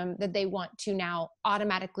system that they want to now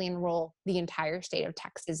automatically enroll the entire state of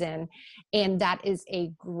Texas in. And that is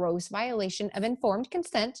a gross violation of informed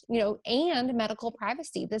consent, and medical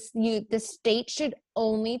privacy. The state should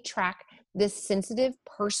only track this sensitive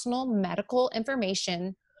personal medical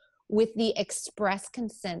information with the express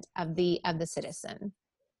consent of the citizen.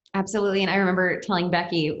 Absolutely. And I remember telling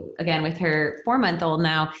Becky, again, with her 4-month-old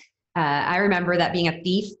now, I remember that being at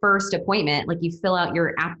the first appointment, like you fill out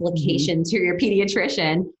your application to your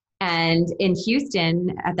pediatrician. And in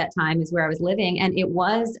Houston at that time is where I was living. And it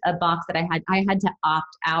was a box that I had to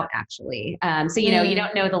opt out actually. So, you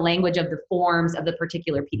don't know the language of the forms of the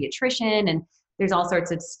particular pediatrician, and there's all sorts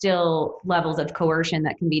of still levels of coercion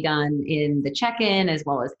that can be done in the check-in as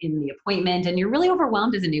well as in the appointment. And you're really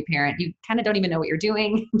overwhelmed as a new parent. You kind of don't even know what you're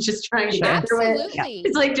doing, just trying to get through it. Yeah.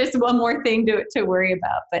 It's like just one more thing to worry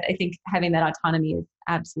about. But I think having that autonomy is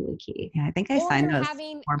absolutely key. Yeah, I think I signed those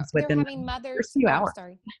forms within the first few hours.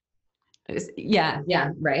 Sorry. Yeah,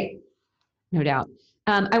 right. No doubt.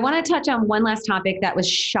 I want to touch on one last topic that was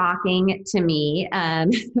shocking to me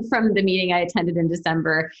from the meeting I attended in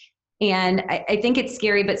December. And I think it's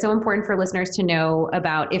scary, but so important for listeners to know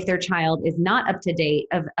about if their child is not up to date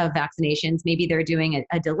of vaccinations. Maybe they're doing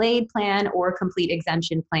a delayed plan or complete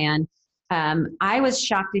exemption plan. I was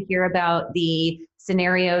shocked to hear about the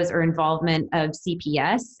scenarios or involvement of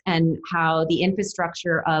CPS and how the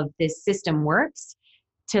infrastructure of this system works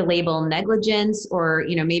to label negligence or,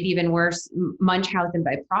 maybe even worse, Munchausen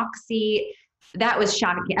by proxy. That was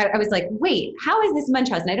shocking. I was like, wait, how is this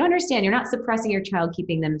Munchausen? I don't understand. You're not suppressing your child,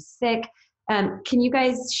 keeping them sick. Can you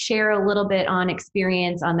guys share a little bit on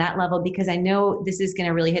experience on that level? Because I know this is going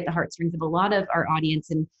to really hit the heartstrings of a lot of our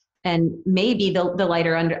audience and maybe the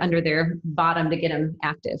lighter under their bottom to get them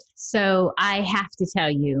active. So I have to tell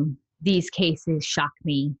you, these cases shock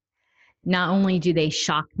me. Not only do they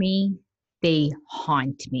shock me, they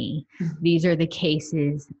haunt me. These are the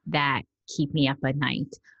cases that keep me up at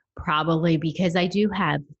night. Probably because I do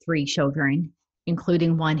have 3 children,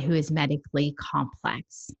 including one who is medically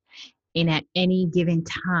complex. And at any given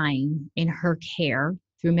time in her care,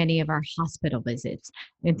 through many of our hospital visits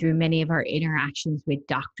and through many of our interactions with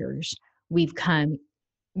doctors, we've come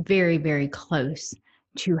very, very close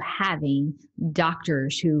to having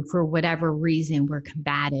doctors who, for whatever reason, were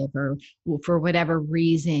combative or for whatever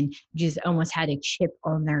reason, just almost had a chip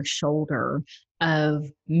on their shoulder of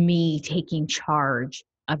me taking charge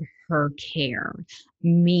of her care,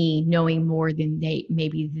 me knowing more than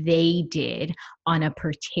they did on a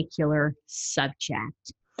particular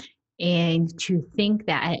subject. And to think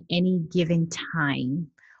that at any given time,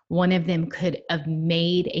 one of them could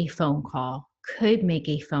make a phone call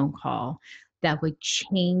that would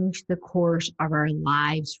change the course of our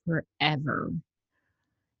lives forever.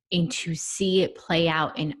 And to see it play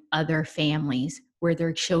out in other families where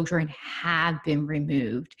their children have been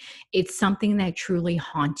removed, it's something that truly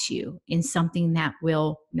haunts you and something that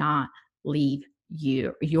will not leave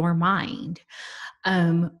your mind.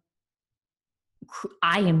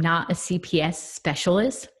 I am not a CPS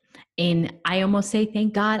specialist, and I almost say,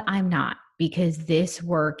 thank God I'm not, because this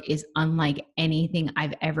work is unlike anything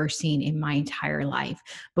I've ever seen in my entire life.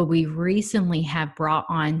 But we recently have brought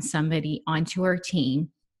on somebody onto our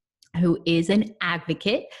team who is an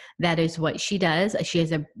advocate. That is what she does. She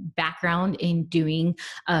has a background in doing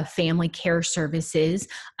family care services,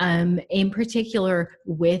 in particular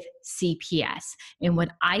with CPS. And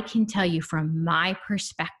what I can tell you from my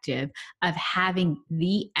perspective of having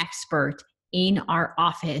the expert in our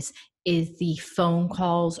office is the phone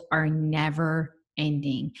calls are never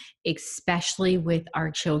ending, especially with our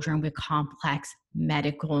children with complex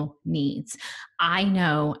medical needs. I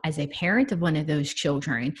know as a parent of one of those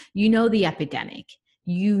children, the epidemic.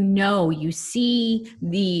 You see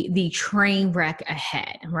the train wreck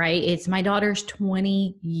ahead, right? It's my daughter's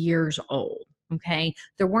 20 years old. Okay.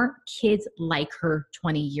 There weren't kids like her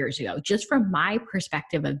 20 years ago. Just from my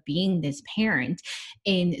perspective of being this parent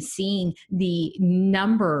and seeing the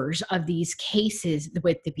numbers of these cases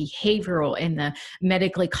with the behavioral and the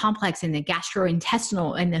medically complex and the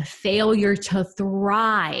gastrointestinal and the failure to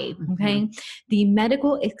thrive. Okay. Mm-hmm. The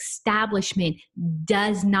medical establishment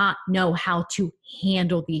does not know how to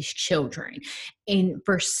handle these children. And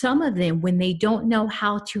for some of them, when they don't know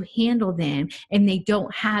how to handle them and they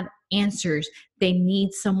don't have answers, they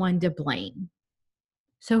need someone to blame.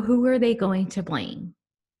 So who are they going to blame?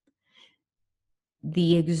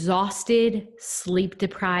 The exhausted,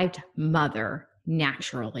 sleep-deprived mother,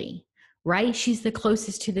 naturally, right? She's the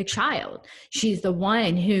closest to the child. She's the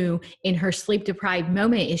one who, in her sleep-deprived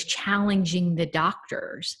moment, is challenging the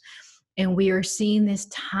doctors. And we are seeing this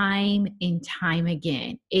time and time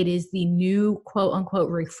again. It is the new quote-unquote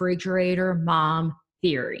refrigerator mom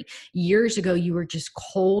theory. Years ago, you were just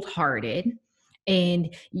cold-hearted,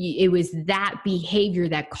 and it was that behavior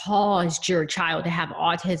that caused your child to have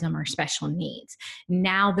autism or special needs.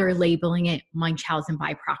 Now they're labeling it Munchausen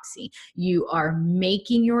by proxy. You are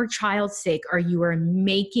making your child sick, or you are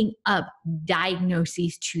making up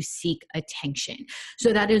diagnoses to seek attention.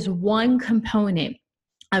 So that is one component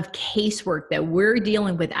of casework that we're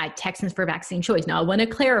dealing with at Texans for Vaccine Choice. Now, I want to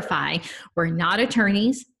clarify, we're not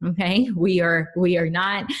attorneys, okay? We are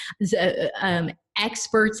not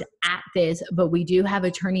experts at this, but we do have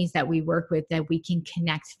attorneys that we work with that we can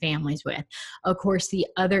connect families with. Of course, the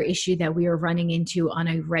other issue that we are running into on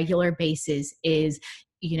a regular basis is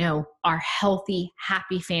our healthy,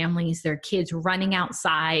 happy families, their kids running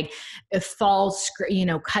outside, falls,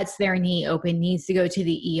 cuts their knee open, needs to go to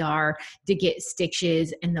the ER to get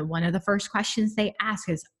stitches. And one of the first questions they ask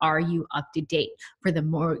is, are you up to date? For the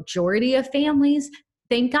majority of families,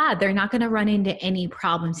 thank God they're not going to run into any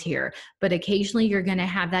problems here. But occasionally you're going to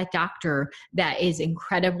have that doctor that is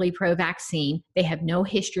incredibly pro-vaccine. They have no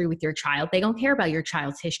history with your child. They don't care about your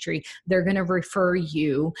child's history. They're going to refer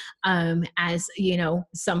you as,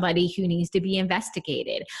 somebody who needs to be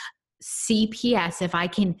investigated. CPS, if I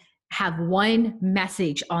can have one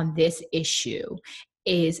message on this issue,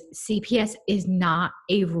 is CPS is not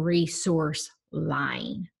a resource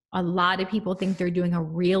line. A lot of people think they're doing a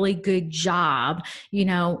really good job.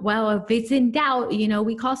 Well, if it's in doubt,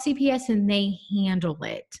 we call CPS and they handle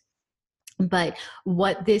it. But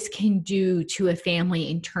what this can do to a family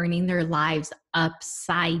in turning their lives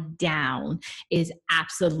upside down is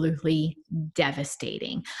absolutely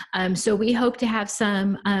devastating. So we hope to have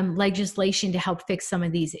some legislation to help fix some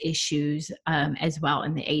of these issues as well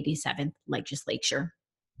in the 87th legislature.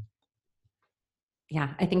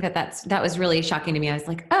 Yeah, I think that was really shocking to me. I was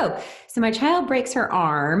like, oh, so my child breaks her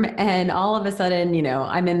arm and all of a sudden,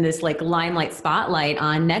 I'm in this like limelight spotlight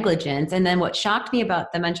on negligence. And then what shocked me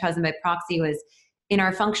about the Munchausen by proxy was in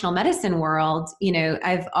our functional medicine world,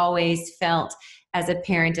 I've always felt as a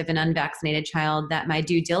parent of an unvaccinated child that my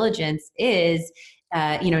due diligence is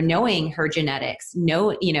knowing her genetics,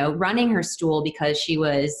 running her stool because she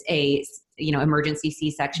was a emergency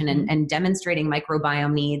C-section and demonstrating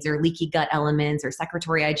microbiome needs or leaky gut elements or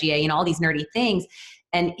secretory IgA, all these nerdy things.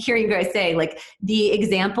 And hearing you guys say, like, the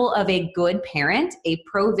example of a good parent, a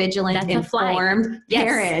pro-vigilant, informed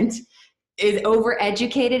parent is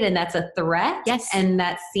overeducated, and that's a threat. Yes. And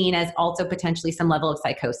that's seen as also potentially some level of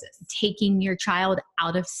psychosis. Taking your child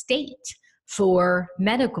out of state for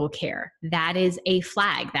medical care, that is a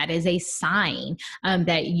flag. That is a sign that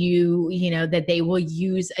that they will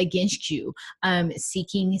use against you.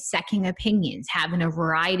 Seeking second opinions, having a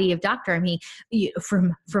variety of doctor. I mean,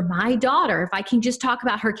 from my daughter, if I can just talk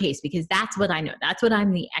about her case, because that's what I know. That's what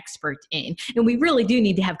I'm the expert in. And we really do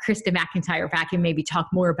need to have Krista McIntyre back and maybe talk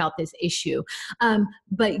more about this issue.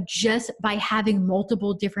 But just by having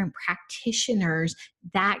multiple different practitioners,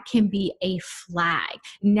 that can be a flag.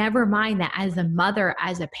 Never mind that as a mother,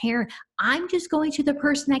 as a parent, I'm just going to the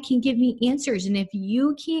person that can give me answers. And if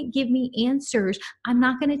you can't give me answers, I'm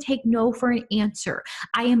not going to take no for an answer.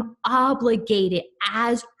 I am obligated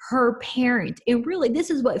as her parent. And really, this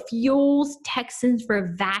is what fuels Texans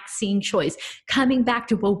for Vaccine Choice. Coming back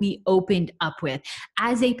to what we opened up with.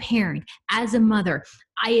 As a parent, as a mother,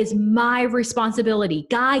 it's my responsibility.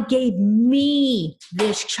 God gave me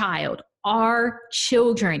this child, our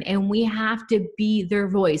children, and we have to be their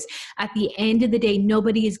voice. At the end of the day,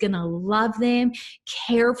 nobody is going to love them,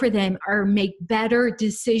 care for them, or make better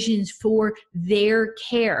decisions for their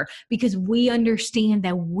care, because we understand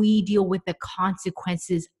that we deal with the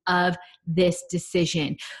consequences of this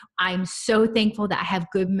decision. I'm so thankful that I have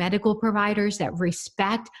good medical providers that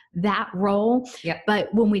respect that role. Yep.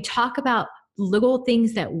 But when we talk about little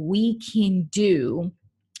things that we can do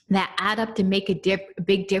that add up to make a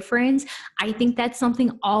big difference, I think that's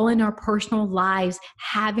something all in our personal lives,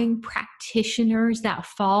 having practitioners that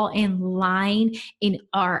fall in line in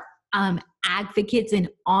our advocates and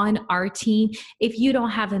on our team. If you don't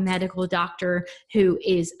have a medical doctor who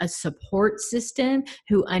is a support system,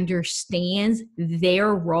 who understands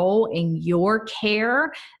their role in your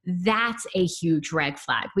care, that's a huge red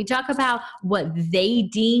flag. We talk about what they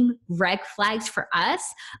deem red flags for us.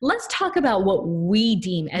 Let's talk about what we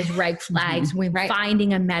deem as red flags when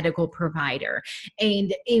finding a medical provider.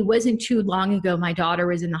 And it wasn't too long ago, my daughter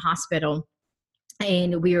was in the hospital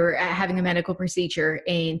and we were having a medical procedure,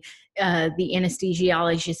 and the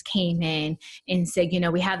anesthesiologist came in and said,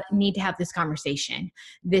 we need to have this conversation.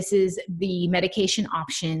 This is the medication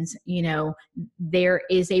options. There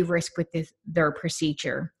is a risk with their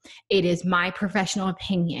procedure. It is my professional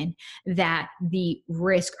opinion that the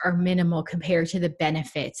risks are minimal compared to the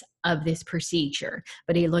benefits of this procedure.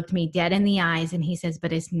 But he looked me dead in the eyes and he says,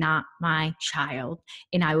 but it's not my child.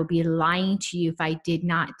 And I would be lying to you if I did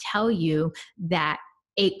not tell you that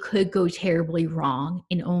it could go terribly wrong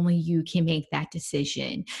and only you can make that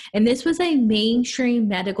decision. And this was a mainstream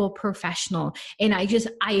medical professional. And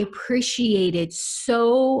I appreciated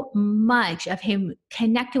so much of him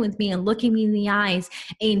connecting with me and looking me in the eyes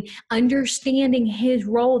and understanding his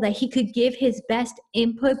role, that he could give his best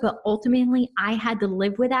input, but ultimately I had to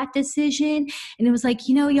live with that decision. And it was like,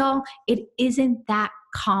 y'all, it isn't that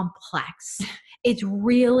complex. It's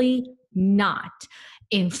really not.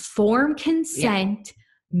 Informed consent,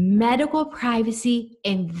 medical privacy,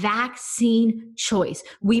 and vaccine choice.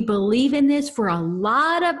 We believe in this for a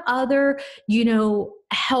lot of other,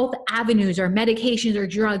 health avenues or medications or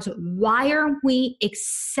drugs. Why are we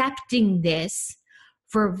accepting this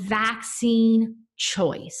for vaccine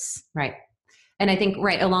choice? Right. And I think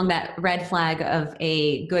right along that red flag of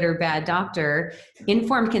a good or bad doctor,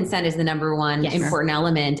 informed consent is the number one important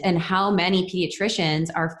element. And how many pediatricians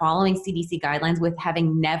are following CDC guidelines with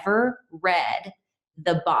having never read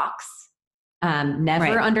the box,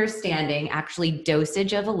 never understanding actually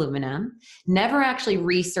dosage of aluminum, never actually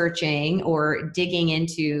researching or digging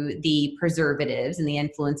into the preservatives and the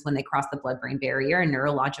influence when they cross the blood-brain barrier and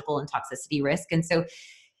neurological and toxicity risk. And so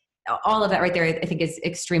all of that right there, I think, is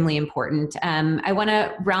extremely important. I want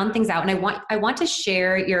to round things out, and I want to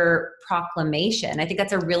share your proclamation. I think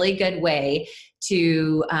that's a really good way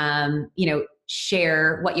to,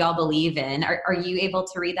 share what y'all believe in. Are you able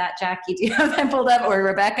to read that, Jackie? Do you have that pulled up, or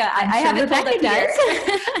Rebecca? I have it pulled up here.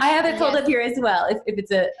 I have it pulled up here as well. If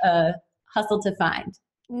it's a hustle to find.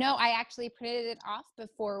 No, I actually printed it off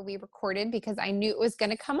before we recorded because I knew it was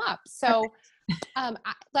going to come up. So.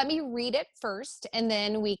 Let me read it first, and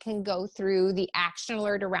then we can go through the action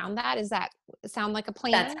alert around that. Does that sound like a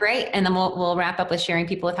plan? That's great. And then we'll wrap up with sharing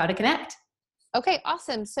people with how to connect. Okay,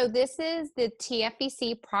 awesome. So this is the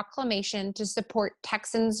TFVC proclamation to support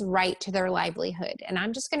Texans' right to their livelihood. And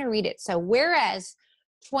I'm just going to read it. So whereas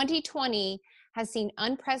 2020 has seen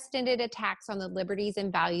unprecedented attacks on the liberties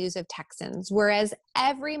and values of Texans, whereas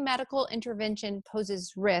every medical intervention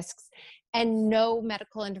poses risks and no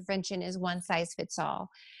medical intervention is one size fits all.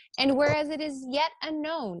 And whereas it is yet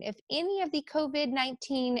unknown if any of the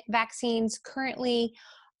COVID-19 vaccines currently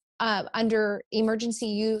under emergency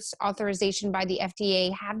use authorization by the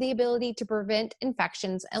FDA have the ability to prevent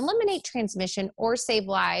infections, eliminate transmission, or save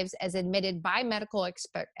lives as admitted by medical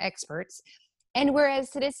experts, and whereas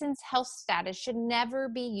citizens' health status should never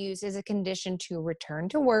be used as a condition to return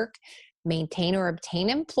to work, maintain or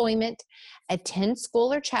obtain employment, attend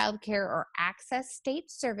school or childcare, or access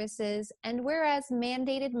state services, and whereas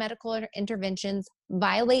mandated medical interventions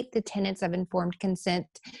violate the tenets of informed consent,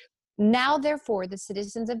 now therefore the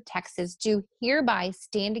citizens of Texas do hereby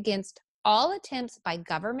stand against all attempts by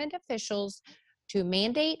government officials to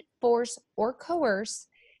mandate, force, or coerce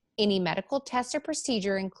any medical test or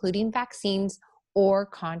procedure, including vaccines or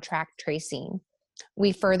contract tracing.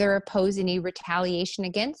 We further oppose any retaliation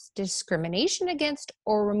against, discrimination against,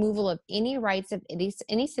 or removal of any rights of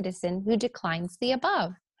any citizen who declines the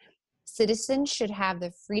above. Citizens should have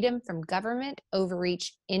the freedom from government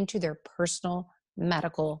overreach into their personal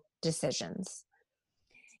medical decisions.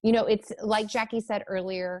 You know, it's like Jackie said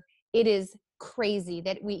earlier, it is crazy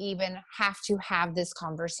that we even have to have this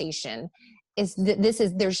conversation.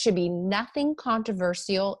 There should be nothing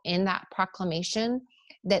controversial in that proclamation,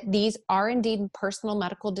 that these are indeed personal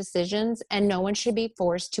medical decisions and no one should be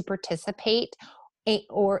forced to participate, and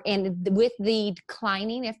with the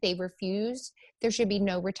declining, if they refuse, there should be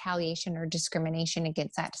no retaliation or discrimination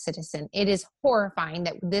against that citizen. It is horrifying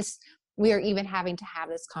that we are even having to have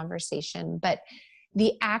this conversation, but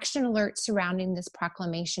the action alert surrounding this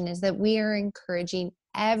proclamation is that we are encouraging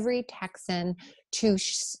every Texan to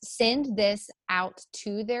send this out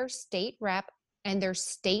to their state rep and their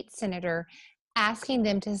state senator, asking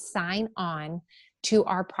them to sign on to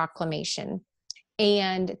our proclamation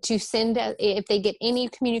and to send, if they get any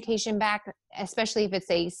communication back, especially if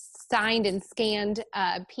it's a signed and scanned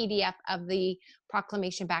PDF of the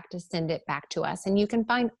proclamation back, to send it back to us. And you can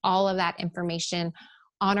find all of that information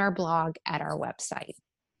on our blog at our website.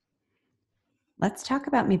 Let's talk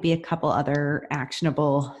about maybe a couple other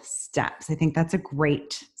actionable steps. I think that's a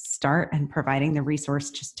great start, and providing the resource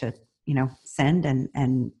just to, send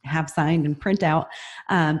and have signed and print out.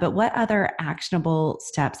 But what other actionable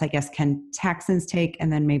steps, I guess, can Texans take?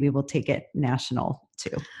 And then maybe we'll take it national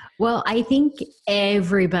too. Well, I think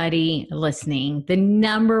everybody listening, the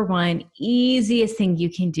number one easiest thing you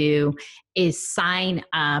can do is sign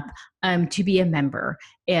up to be a member.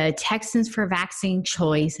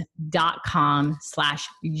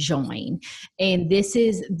 TexansForVaccineChoice.com/join. And this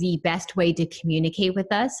is the best way to communicate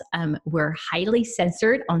with us. We're highly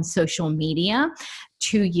censored on social media.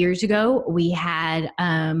 2 years ago, we had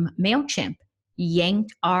MailChimp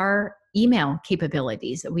yanked our email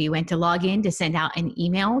capabilities. We went to log in to send out an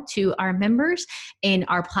email to our members, and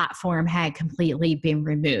our platform had completely been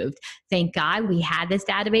removed. Thank God we had this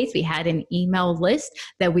database. We had an email list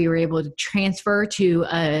that we were able to transfer to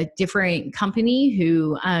a different company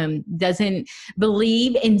who doesn't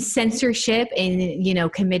believe in censorship and,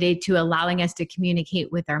 committed to allowing us to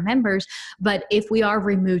communicate with our members. But if we are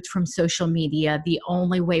removed from social media, the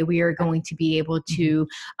only way we are going to be able to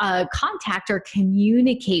contact or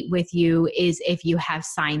communicate with you you is if you have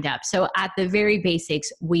signed up. So at the very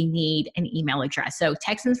basics, we need an email address. So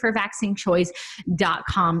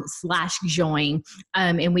TexansForVaccineChoice.com/join.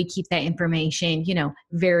 And we keep that information,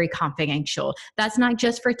 very confidential. That's not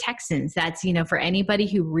just for Texans. That's, for anybody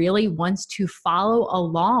who really wants to follow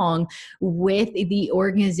along with the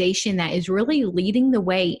organization that is really leading the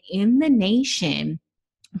way in the nation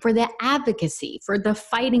for the advocacy, for the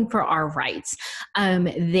fighting for our rights.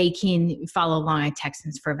 They can follow along at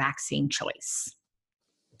Texans for Vaccine Choice.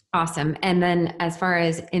 Awesome. And then as far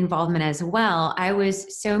as involvement as well, I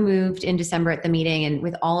was so moved in December at the meeting and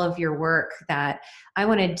with all of your work that I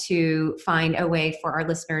wanted to find a way for our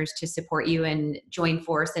listeners to support you and join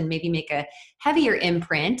force and maybe make a heavier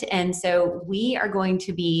imprint. And so we are going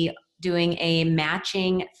to be doing a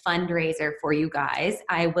matching fundraiser for you guys.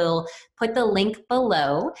 I will put the link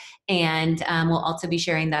below, and we'll also be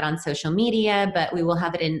sharing that on social media, but we will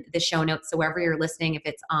have it in the show notes. So wherever you're listening, if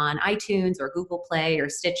it's on iTunes or Google Play or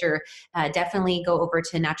Stitcher, definitely go over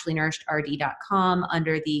to naturallynourishedrd.com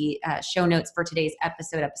under the show notes for today's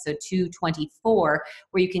episode 224,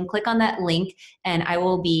 where you can click on that link, and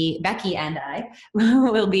Becky and I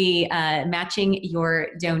will be matching your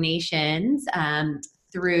donations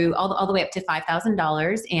through all the way up to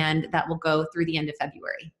 $5,000, and that will go through the end of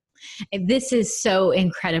February. This is so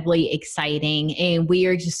incredibly exciting, and we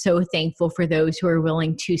are just so thankful for those who are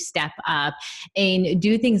willing to step up and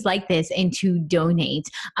do things like this and to donate.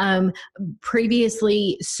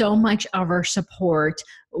 Previously, so much of our support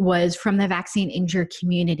was from the vaccine injured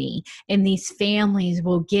community, and these families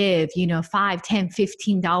will give, $5, $10,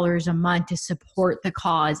 $15 a month to support the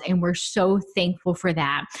cause, and we're so thankful for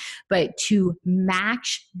that. But to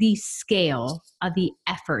match the scale of the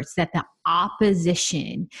efforts that the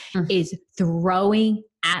opposition is throwing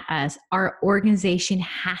at us, our organization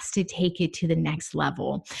has to take it to the next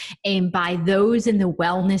level. And by those in the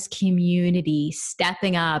wellness community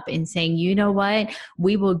stepping up and saying, you know what,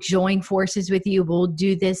 we will join forces with you, we'll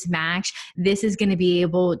do this match, this is going to be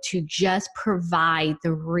able to just provide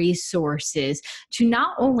the resources to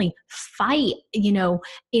not only fight,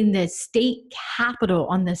 in the state capitol,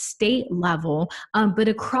 on the state level, but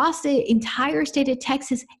across the entire state of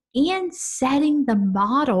Texas, and setting the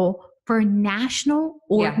model for national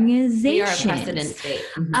organizations. We are a precedent state.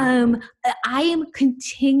 I am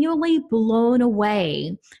continually blown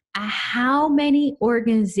away at how many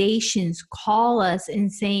organizations call us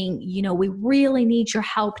and saying, we really need your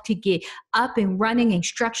help to get up and running and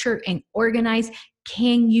structured and organized.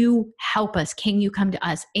 Can you help us? Can you come to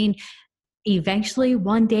us? And eventually,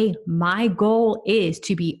 one day, my goal is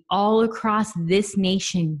to be all across this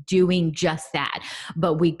nation doing just that.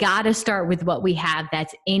 But we got to start with what we have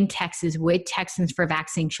that's in Texas with Texans for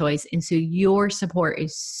Vaccine Choice. And so your support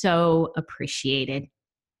is so appreciated.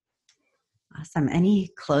 Awesome. Any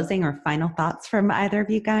closing or final thoughts from either of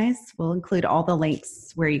you guys? We'll include all the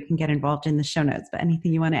links where you can get involved in the show notes, but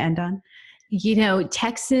anything you want to end on?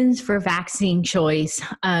 Texans for Vaccine Choice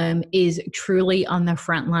is truly on the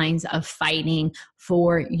front lines of fighting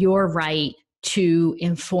for your right to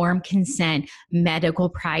informed consent, medical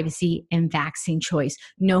privacy, and vaccine choice.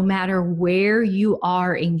 No matter where you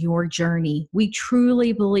are in your journey, we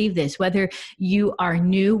truly believe this. Whether you are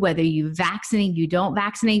new, whether you vaccinate, you don't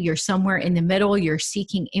vaccinate, you're somewhere in the middle, you're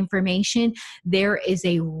seeking information, there is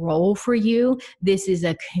a role for you. This is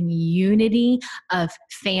a community of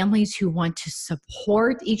families who want to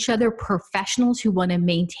support each other, professionals who want to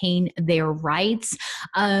maintain their rights.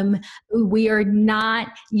 We are not,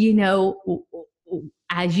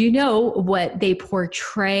 as you know, what they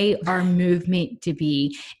portray our movement to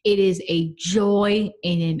be. It is a joy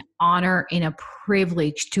and an honor and a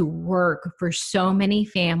privilege to work for so many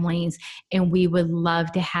families, and we would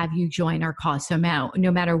love to have you join our cause. So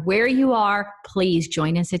no matter where you are, please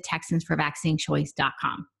join us at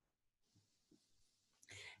TexansForVaccineChoice.com.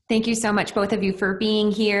 Thank you so much, both of you, for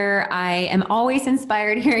being here. I am always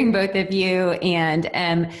inspired hearing both of you, and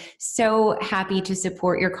am so happy to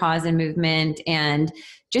support your cause and movement, and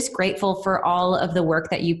just grateful for all of the work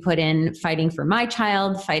that you put in fighting for my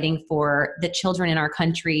child, fighting for the children in our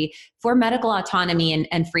country, for medical autonomy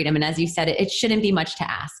and freedom. And as you said, it shouldn't be much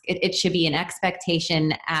to ask. It should be an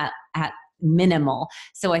expectation at minimal.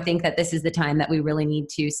 So I think that this is the time that we really need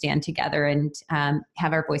to stand together and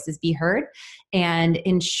have our voices be heard and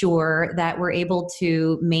ensure that we're able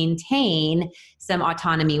to maintain some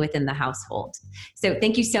autonomy within the household. So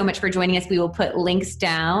thank you so much for joining us. We will put links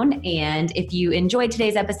down. And if you enjoyed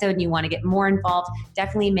today's episode and you want to get more involved,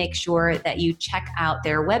 definitely make sure that you check out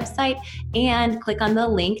their website and click on the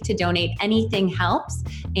link to donate. Anything helps.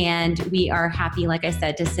 And we are happy, like I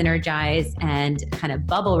said, to synergize and kind of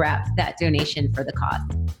bubble wrap that donation for the cause.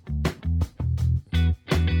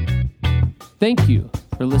 Thank you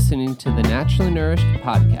for listening to the Naturally Nourished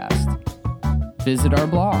podcast. Visit our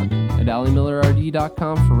blog at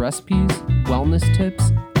alliemillerrd.com for recipes, wellness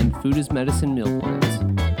tips, and food as medicine meal plans.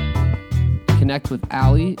 Connect with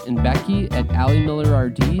Allie and Becky at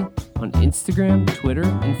AllieMillerRD on Instagram, Twitter,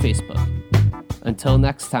 and Facebook. Until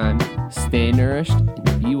next time, stay nourished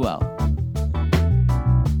and be well.